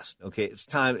gassed. Okay, it's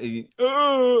time.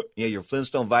 Your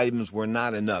Flintstone vitamins were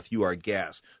not enough. You are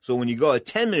gassed. So when you go a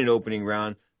 10-minute opening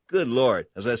round, good Lord,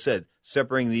 as I said,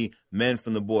 separating the men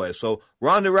from the boys. So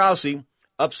Ronda Rousey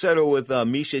upset her with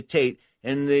Miesha Tate,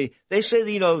 and they say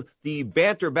that, the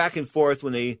banter back and forth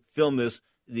when they filmed this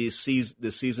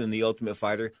season, The Ultimate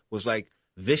Fighter, was like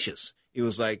vicious. It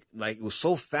was like it was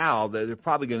so foul that they're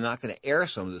probably not going to air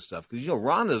some of this stuff. Because,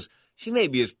 Ronda's, she may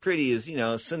be as pretty as,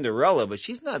 Cinderella, but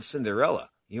she's not Cinderella.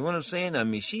 You know what I'm saying? I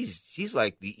mean, she's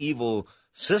like the evil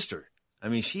sister. I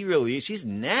mean, she really is. She's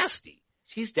nasty.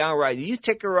 She's downright, you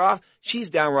take her off, she's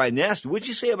downright nasty. What'd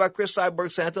you say about Chris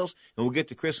Cyborg Santos? And we'll get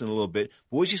to Chris in a little bit.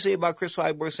 But what'd you say about Chris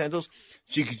Cyborg Santos?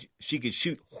 She could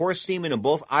shoot horse semen in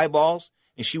both eyeballs,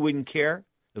 and she wouldn't care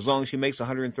as long as she makes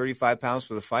 135 pounds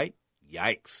for the fight?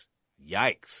 Yikes.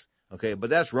 Okay, but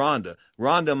that's Ronda.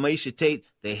 Ronda and Miesha Tate,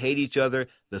 they hate each other.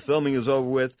 The filming is over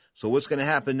with. So what's going to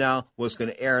happen now? What's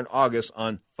going to air in August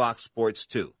on Fox Sports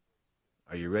 2?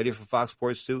 Are you ready for Fox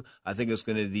Sports 2? I think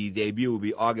the debut will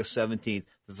be August 17th.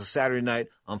 It's a Saturday night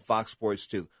on Fox Sports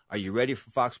 2. Are you ready for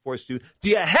Fox Sports 2? Do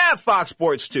you have Fox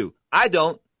Sports 2? I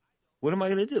don't. What am I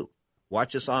going to do?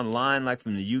 Watch us online like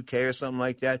from the UK or something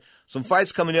like that? Some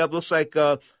fights coming up. Looks like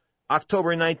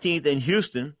October 19th in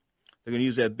Houston. They're going to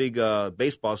use that big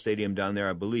baseball stadium down there,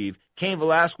 I believe. Cain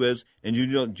Velasquez and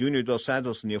Junior Dos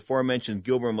Santos and the aforementioned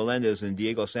Gilbert Melendez and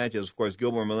Diego Sanchez. Of course,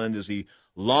 Gilbert Melendez, the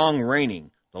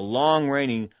long-reigning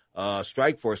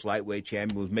Strikeforce lightweight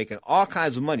champion, was making all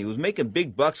kinds of money. He was making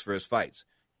big bucks for his fights.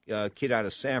 Kid out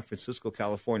of San Francisco,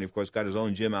 California, of course, got his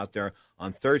own gym out there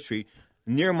on 3rd Street,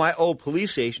 near my old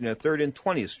police station at 3rd and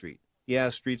 20th Street. Yeah,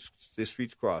 the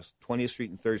streets cross. 20th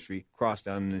Street and 3rd Street cross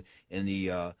down in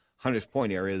the Hunters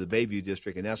Point area, the Bayview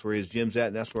district, and that's where his gym's at,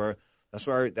 and that's where I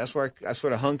sort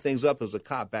of hung things up as a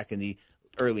cop back in the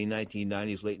early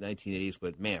 1990s, late 1980s.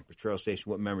 But man, Potrero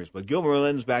Station, what memories! But Gilbert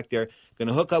Melendez back there going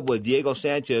to hook up with Diego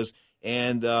Sanchez,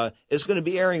 and it's going to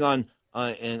be airing on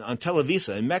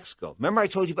Televisa in Mexico. Remember I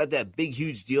told you about that big,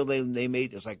 huge deal they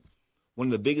made? It's like one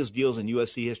of the biggest deals in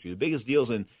UFC history, the biggest deals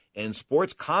in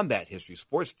sports combat history,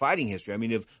 sports fighting history. I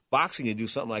mean, if boxing could do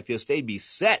something like this, they'd be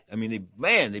set. I mean,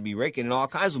 they'd be raking in all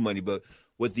kinds of money. But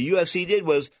what the UFC did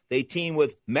was they teamed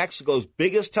with Mexico's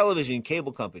biggest television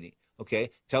cable company,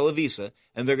 Televisa,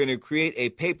 and they're going to create a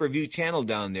pay-per-view channel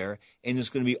down there, and it's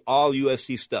going to be all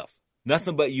UFC stuff.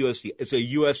 Nothing but UFC. It's a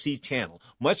UFC channel,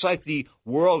 much like the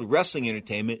World Wrestling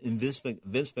Entertainment and Vince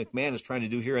McMahon is trying to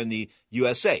do here in the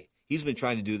USA. He's been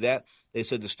trying to do that. They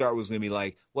said the start was going to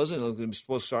be wasn't it going to be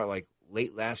supposed to start like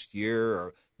late last year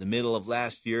or the middle of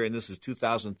last year, and this is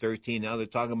 2013. Now they're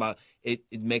talking about it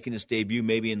making its debut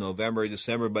maybe in November or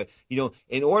December. But,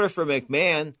 in order for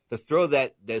McMahon to throw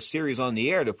that series on the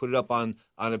air, to put it up on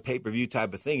a pay-per-view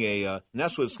type of thing, and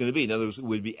that's what it's going to be. In other words, it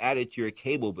would be added to your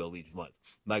cable bill each month.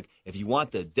 Like if you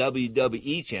want the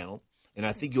WWE channel, and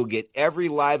I think you'll get every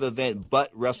live event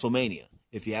but WrestleMania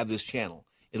if you have this channel,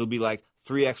 it'll be like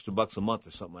 $3 extra a month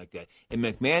or something like that. And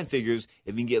McMahon figures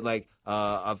if you can get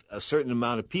a certain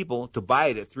amount of people to buy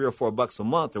it at $3 or $4 a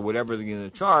month or whatever they're going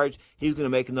to charge, he's going to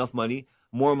make enough money,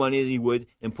 more money than he would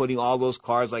in putting all those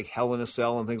cards like Hell in a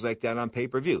Cell and things like that on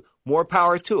pay-per-view. More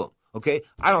power to him. Okay,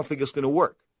 I don't think it's going to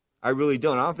work. I really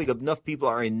don't. I don't think enough people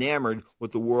are enamored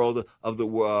with the world of the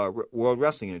World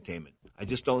Wrestling Entertainment. I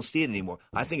just don't see it anymore.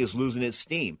 I think it's losing its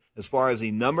steam. As far as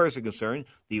the numbers are concerned,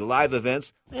 the live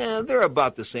events, they're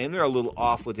about the same. They're a little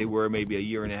off what they were maybe a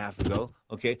year and a half ago,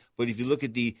 okay? But if you look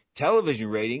at the television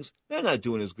ratings, they're not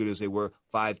doing as good as they were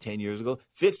 5, 10 years ago.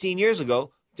 15 years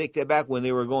ago, take that back when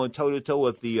they were going toe-to-toe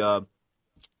with the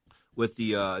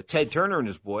Ted Turner and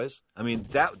his boys. I mean,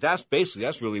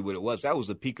 that's really what it was. That was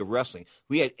the peak of wrestling.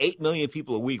 We had 8 million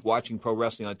people a week watching pro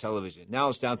wrestling on television. Now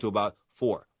it's down to about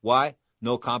 4. Why?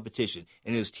 No competition.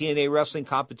 And his TNA wrestling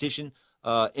competition,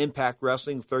 Impact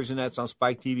Wrestling, Thursday nights on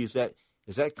Spike TV, is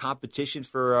Is that competition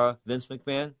for Vince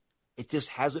McMahon? It just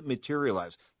hasn't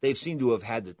materialized. They seem to have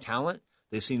had the talent.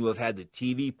 They seem to have had the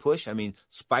TV push. I mean,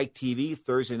 Spike TV,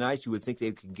 Thursday nights, you would think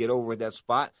they could get over that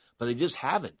spot, but they just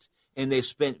haven't. And they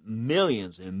spent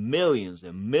millions and millions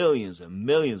and millions and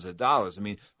millions of dollars. I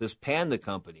mean, this Panda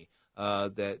company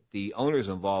that the owner's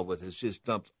involved with has just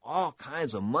dumped all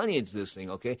kinds of money into this thing,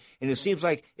 okay? And it seems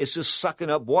like it's just sucking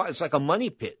up water. It's like a money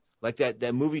pit. Like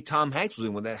that movie Tom Hanks was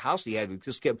in when that house he had, it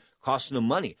just kept costing him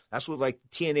money. That's what like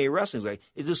TNA Wrestling's like.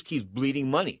 It just keeps bleeding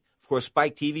money. Of course,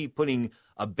 Spike TV putting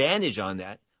a bandage on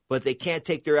that, but they can't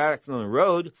take their act on the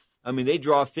road. I mean, they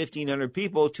draw 1,500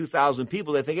 people, 2,000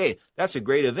 people. They think, hey, that's a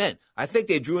great event. I think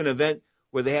they drew an event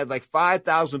where they had like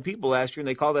 5,000 people last year, and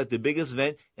they called that the biggest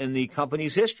event in the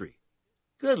company's history.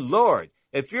 Good Lord.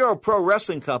 If you're a pro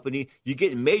wrestling company, you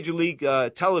get Major League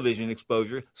television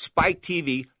exposure, Spike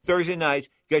TV, Thursday nights,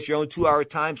 you got your own 2-hour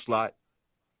time slot,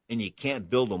 and you can't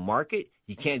build a market.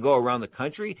 You can't go around the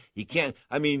country. You can't.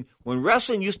 I mean, when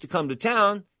wrestling used to come to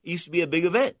town, it used to be a big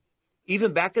event.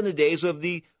 Even back in the days of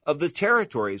the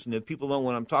territories, and if people know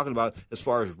what I'm talking about as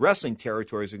far as wrestling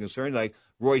territories are concerned, like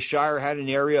Roy Shire had an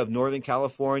area of Northern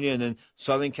California, and then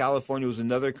Southern California was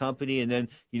another company, and then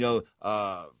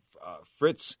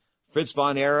Fritz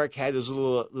Von Erich had his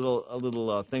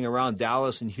little thing around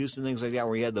Dallas and Houston, things like that,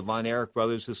 where he had the Von Erich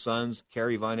brothers, his sons,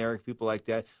 Kerry Von Erich, people like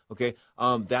that. Okay,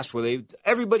 that's where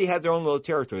everybody had their own little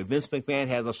territory. Vince McMahon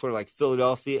had sort of like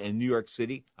Philadelphia and New York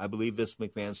City, I believe, Vince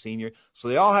McMahon Sr. So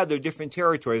they all had their different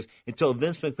territories until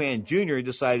Vince McMahon Jr.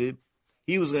 decided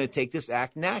he was going to take this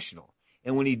act national.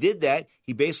 And when he did that,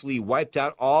 he basically wiped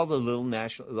out all the little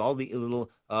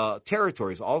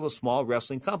territories, all the small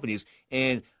wrestling companies.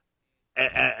 And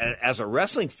as a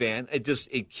wrestling fan,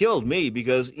 it killed me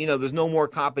because, there's no more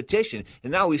competition.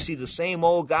 And now we see the same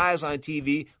old guys on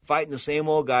TV fighting the same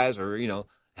old guys, or,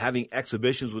 having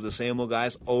exhibitions with the same old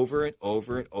guys over and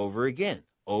over and over again,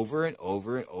 over and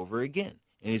over and over again.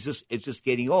 And it's just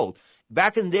getting old.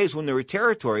 Back in the days when there were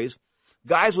territories,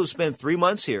 guys would spend 3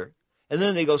 months here, and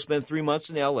then they go spend 3 months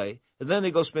in L.A., and then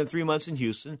they go spend 3 months in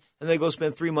Houston, and they go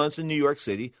spend 3 months in New York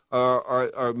City,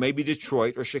 or maybe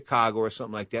Detroit or Chicago or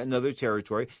something like that, another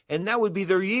territory, and that would be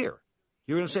their year.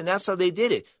 You know what I'm saying? That's how they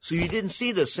did it. So you didn't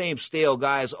see the same stale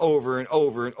guys over and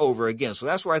over and over again. So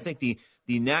that's where I think the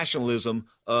nationalism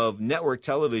of network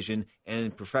television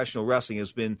and professional wrestling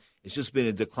it's just been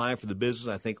a decline for the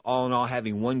business. I think all in all,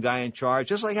 having one guy in charge,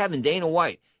 just like having Dana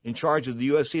White in charge of the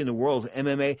UFC and the world of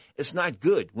MMA, it's not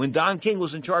good. When Don King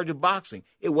was in charge of boxing,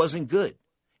 it wasn't good.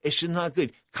 It's just not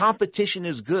good. Competition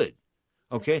is good.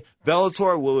 Okay?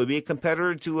 Bellator, will it be a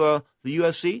competitor to the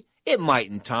UFC? It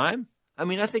might in time. I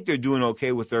mean, I think they're doing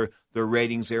okay with their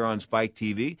ratings there on Spike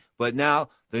TV, but now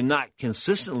they're not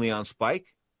consistently on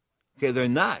Spike. Okay, they're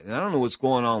not. And I don't know what's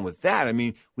going on with that. I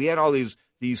mean, we had all these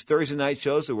Thursday night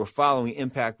shows that were following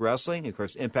Impact Wrestling. Of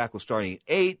course, Impact was starting at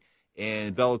 8,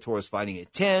 and Bellator was fighting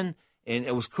at 10, and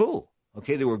it was cool.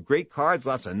 Okay, there were great cards,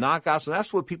 lots of knockouts, and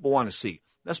that's what people want to see.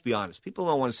 Let's be honest. People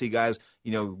don't want to see guys,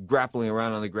 grappling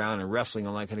around on the ground and wrestling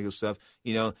and all that kind of good stuff,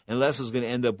 unless it's going to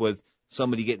end up with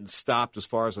somebody getting stopped as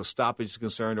far as a stoppage is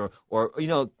concerned, or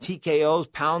TKOs,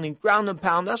 pounding, ground and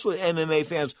pound. That's what MMA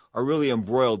fans are really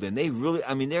embroiled in. They really,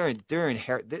 I mean, they're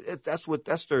inherent. That's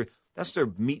their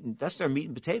meat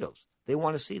and potatoes. They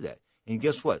want to see that. And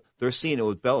guess what? They're seeing it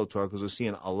with Bellator because they're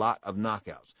seeing a lot of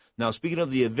knockouts. Now, speaking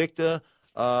of the Invicta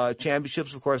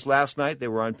championships, of course, last night they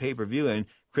were on pay-per-view, and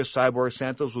Chris Cyborg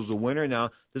Santos was the winner.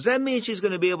 Now, does that mean she's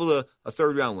going to be able to, a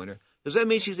third-round winner, does that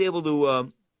mean she's able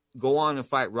to go on and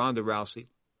fight Ronda Rousey?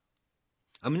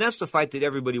 I mean, that's the fight that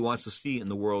everybody wants to see in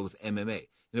the world of MMA.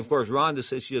 And, of course, Ronda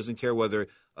says she doesn't care whether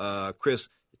Chris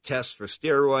tests for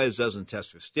steroids, doesn't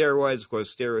test for steroids. Of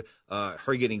course,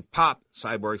 her getting popped,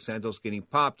 Cyborg Santos getting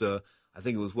popped, I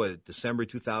think it was, December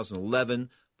 2011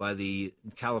 by the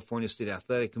California State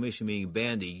Athletic Commission, being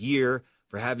banned a year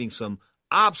for having some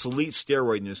obsolete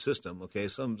steroid in your system, okay?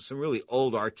 Some really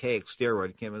old, archaic steroid.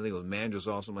 I can't remember, I think it was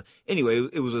Mandrazole, something. Anyway,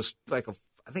 it was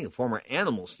I think a former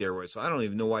animal steroid, so I don't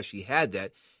even know why she had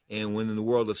that. And when in the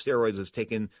world of steroids,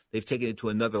 they've taken it to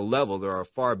another level. There are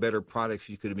far better products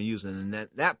she could have been using than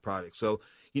that product. So,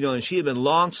 and she had been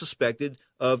long suspected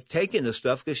of taking this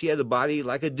stuff because she had a body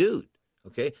like a dude,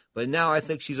 okay? But now I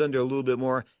think she's under a little bit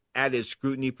more added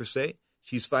scrutiny, per se.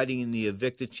 She's fighting in the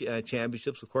Invicta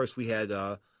championships. Of course, we had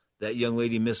that young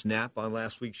lady, Miss Knapp, on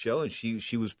last week's show, and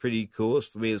she was pretty cool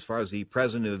for me as far as the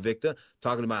president of Invicta,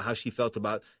 talking about how she felt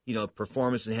about,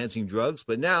 performance-enhancing drugs.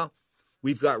 But now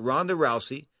we've got Ronda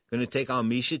Rousey going to take on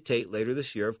Miesha Tate later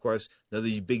this year. Of course, another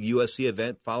big UFC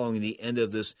event following the end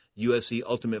of this UFC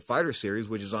Ultimate Fighter series,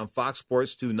 which is on Fox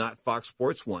Sports 2, not Fox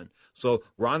Sports 1. So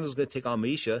Ronda's going to take on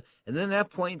Miesha. And then at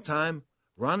that point in time,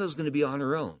 Ronda's going to be on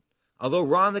her own. Although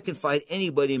Ronda can fight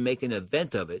anybody and make an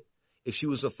event of it, if she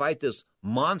was to fight this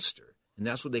monster, and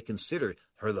that's what they consider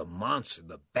her, the monster,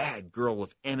 the bad girl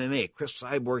of MMA, Chris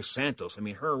Cyborg Santos. I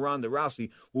mean, her and Ronda Rousey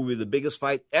will be the biggest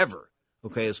fight ever,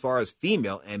 okay, as far as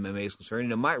female MMA is concerned,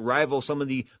 and it might rival some of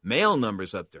the male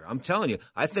numbers up there. I'm telling you,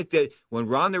 I think that when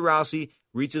Ronda Rousey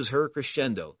reaches her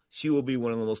crescendo, she will be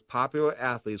one of the most popular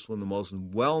athletes, one of the most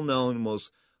well-known,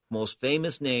 most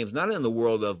famous names, not in the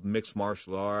world of mixed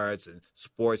martial arts and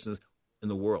sports in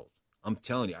the world. I'm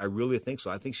telling you, I really think so.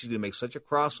 I think she's going to make such a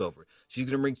crossover. She's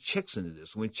going to bring chicks into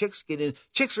this. When chicks get in,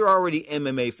 chicks are already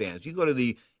MMA fans. You go to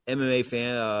the MMA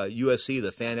fan UFC,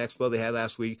 the Fan Expo they had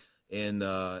last week in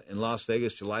Las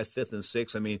Vegas, July 5th and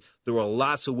 6th. I mean, there were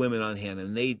lots of women on hand,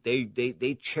 and they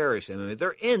cherish MMA.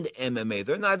 They're into MMA.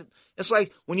 They're not. It's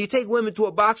like when you take women to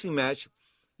a boxing match,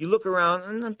 you look around,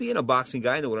 and I'm being a boxing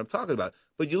guy, I know what I'm talking about,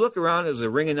 but you look around as a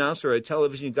ring announcer or a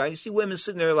television guy, and you see women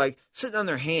sitting there like sitting on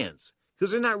their hands,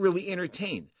 because they're not really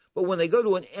entertained. But when they go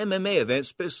to an MMA event,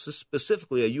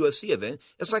 specifically a UFC event,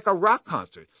 it's like a rock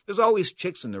concert. There's always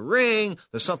chicks in the ring.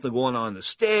 There's something going on the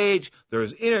stage.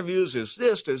 There's interviews. There's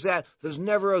this. There's that. There's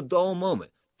never a dull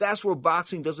moment. That's where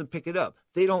boxing doesn't pick it up.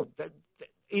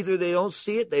 Either they don't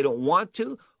see it, they don't want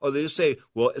to, or they just say,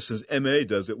 well, since MMA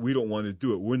does it, we don't want to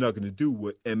do it. We're not going to do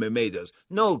what MMA does.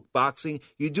 No, boxing,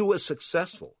 you do what's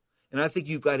successful. And I think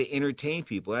you've got to entertain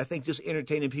people. And I think just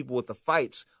entertaining people with the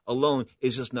fights alone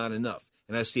is just not enough.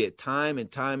 And I see it time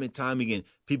and time and time again.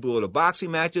 People go to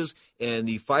boxing matches, and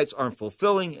the fights aren't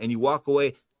fulfilling, and you walk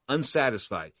away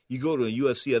unsatisfied. You go to a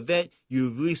UFC event, you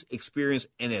at least experience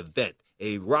an event,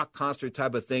 a rock concert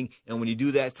type of thing. And when you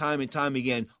do that time and time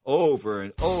again, over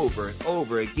and over and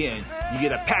over again, you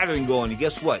get a pattern going. And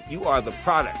guess what? You are the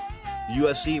product. The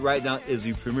UFC right now is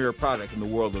the premier product in the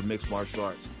world of mixed martial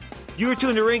arts. You're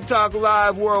tuned to Ringtalk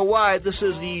Live Worldwide. This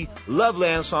is the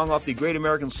Loveland song off the Great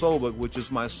American Songbook, which is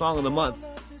my song of the month,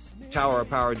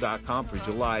 towerofpower.com for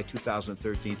July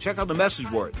 2013. Check out the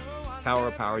message board,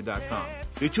 towerofpower.com.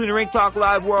 You're tuned to Ringtalk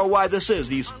Live Worldwide. This is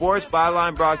the Sports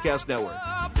Byline Broadcast Network.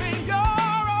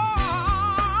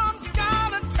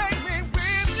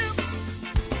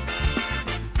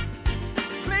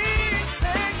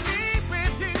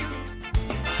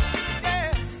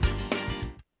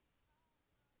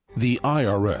 The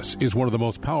IRS is one of the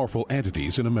most powerful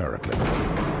entities in America.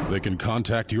 They can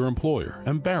contact your employer,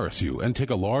 embarrass you, and take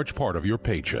a large part of your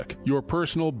paycheck. Your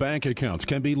personal bank accounts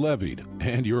can be levied,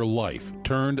 and your life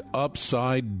turned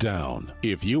upside down.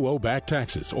 If you owe back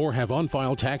taxes or have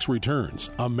unfiled tax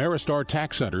returns, Ameristar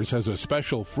Tax Centers has a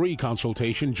special free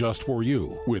consultation just for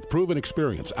you. With proven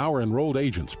experience, our enrolled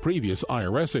agents, previous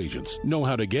IRS agents, know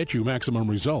how to get you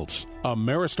maximum results.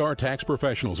 Ameristar Tax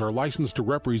Professionals are licensed to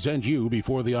represent you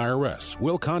before the IRS.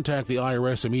 We'll contact the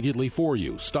IRS immediately for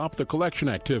you, stop the collection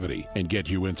activity, and get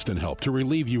you instant help to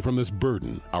relieve you from this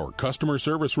burden. Our customer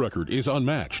service record is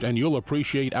unmatched, and you'll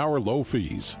appreciate our low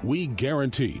fees. We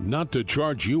guarantee not to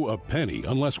charge you a penny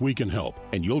unless we can help,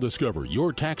 and you'll discover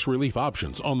your tax relief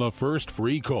options on the first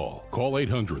free call. Call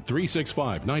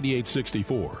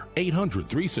 800-365-9864.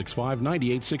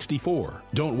 800-365-9864.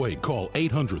 Don't wait. Call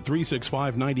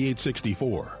 800-365-9864.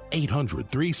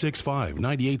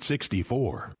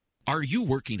 800-365-9864. Are you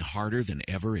working harder than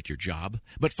ever at your job,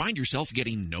 but find yourself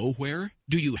getting nowhere?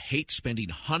 Do you hate spending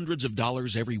hundreds of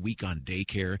dollars every week on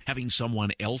daycare, having someone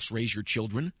else raise your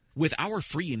children? With our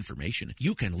free information,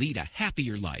 you can lead a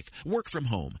happier life, work from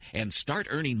home, and start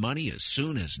earning money as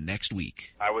soon as next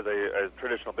week. I was a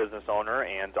traditional business owner,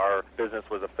 and our business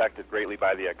was affected greatly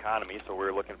by the economy, so we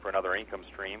were looking for another income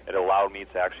stream. It allowed me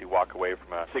to actually walk away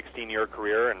from a 16-year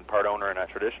career and part owner in a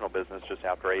traditional business just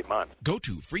after 8 months. Go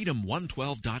to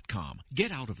freedom112.com.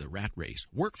 Get out of the rat race,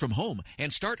 work from home,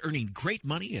 and start earning great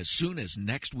money as soon as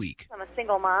next week. I'm a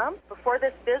single mom. Before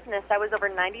this business, I was over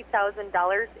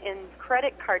 $90,000 in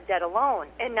credit card debt alone.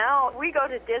 And now we go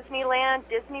to Disneyland,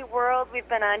 Disney World. We've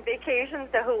been on vacations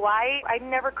to Hawaii. I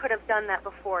never could have done that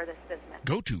before this business.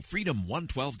 Go to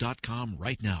freedom112.com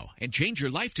right now and change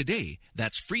your life today.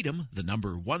 That's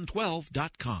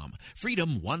freedom112.com.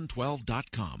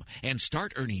 freedom112.com, and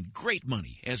start earning great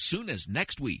money as soon as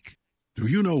next week. Do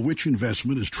you know which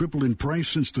investment has tripled in price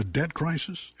since the debt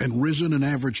crisis and risen an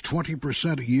average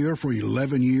 20% a year for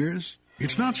 11 years?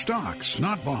 It's not stocks,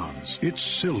 not bonds, it's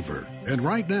silver. And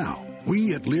right now,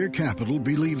 we at Lear Capital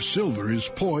believe silver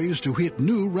is poised to hit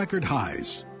new record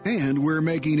highs. And we're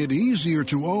making it easier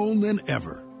to own than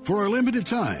ever. For a limited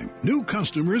time, new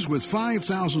customers with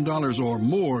 $5,000 or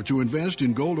more to invest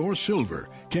in gold or silver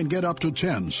can get up to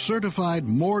 10 certified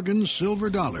Morgan silver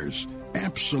dollars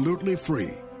absolutely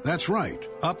free. That's right,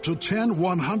 up to 10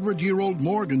 100-year-old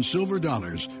Morgan silver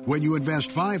dollars when you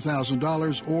invest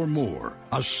 $5,000 or more.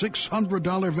 A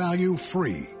 $600 value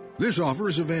free. This offer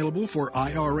is available for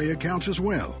IRA accounts as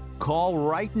well. Call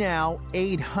right now,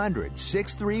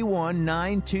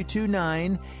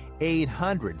 800-631-9229,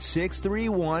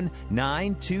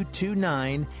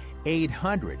 800-631-9229,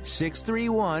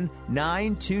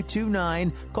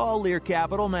 800-631-9229. Call Lear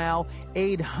Capital now,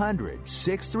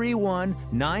 800-631-9229. The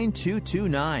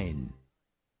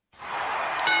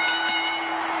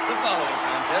following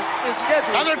contest is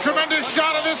scheduled. Another tremendous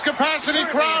shot of this capacity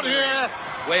crowd here.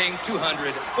 Weighing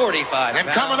 245 and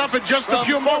pounds. coming up in just a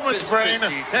few moments, Brain,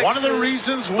 one of the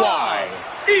reasons why.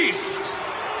 East,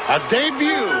 a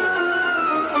debut.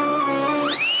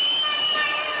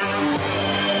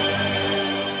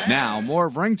 Now, more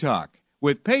of Ring Talk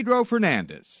with Pedro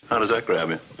Fernandez. How does that grab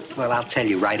you? Well, I'll tell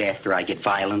you right after I get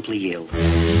violently ill.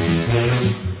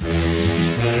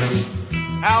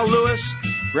 Al Lewis,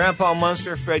 Grandpa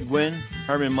Munster, Fred Gwynn,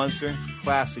 Herman Munster,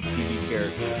 classic TV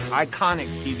characters,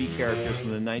 iconic TV characters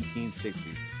from the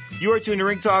 1960s. You are tuned to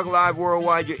Ring Talk Live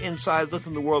Worldwide, your inside look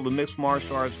in the world of mixed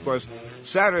martial arts. Of course,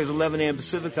 Saturdays, 11 a.m.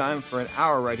 Pacific time for an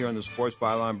hour right here on the Sports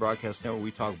Byline Broadcast Network.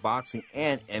 We talk boxing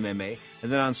and MMA. And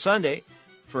then on Sunday,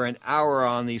 for an hour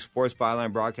on the Sports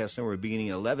Byline Broadcast Network, beginning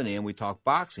at 11 a.m., we talk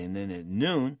boxing. And then at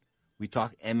noon, we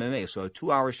talk MMA. So a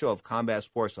 2-hour show of combat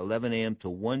sports, 11 a.m. to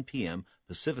 1 p.m.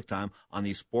 Pacific time on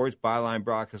the Sports Byline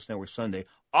Broadcast Network Sunday.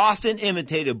 Often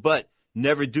imitated, but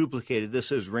never duplicated.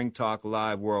 This is Ring Talk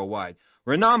Live Worldwide.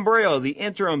 Renan Barrio, the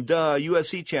interim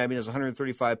UFC champion, is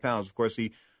 135 pounds. Of course,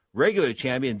 the regular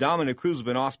champion, Dominic Cruz, has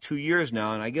been off 2 years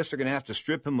now, and I guess they're going to have to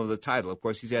strip him of the title. Of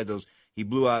course, he's had those. He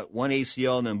blew out one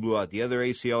ACL and then blew out the other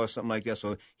ACL or something like that.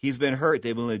 So he's been hurt.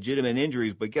 They've been legitimate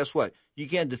injuries. But guess what? You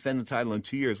can't defend the title in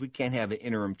 2 years. We can't have an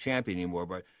interim champion anymore.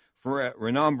 But for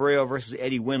Renan Barrio versus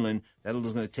Eddie Winland, that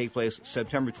is going to take place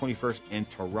September 21st in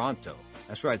Toronto.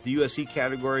 That's right. The UFC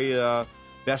category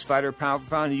best fighter pound for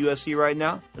pound in the UFC right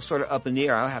now, it's sort of up in the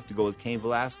air. I'll have to go with Cain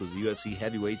Velasquez, the UFC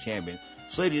heavyweight champion.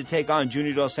 Slated to take on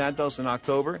Junior Dos Santos in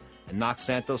October and knock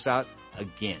Santos out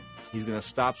again. He's going to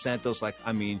stop Santos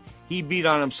he beat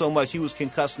on him so much. He was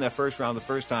concussed in that first round the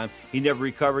first time. He never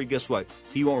recovered. Guess what?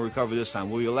 He won't recover this time.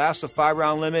 Will he last the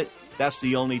 5-round limit? That's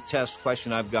the only test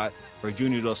question I've got for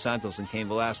Junior Dos Santos and Cain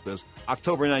Velasquez,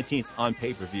 October 19th on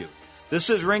pay-per-view. This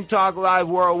is Ring Talk Live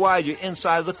Worldwide, your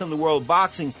inside look in the world of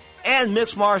boxing and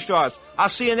mixed martial arts. I'll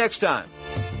see you next time.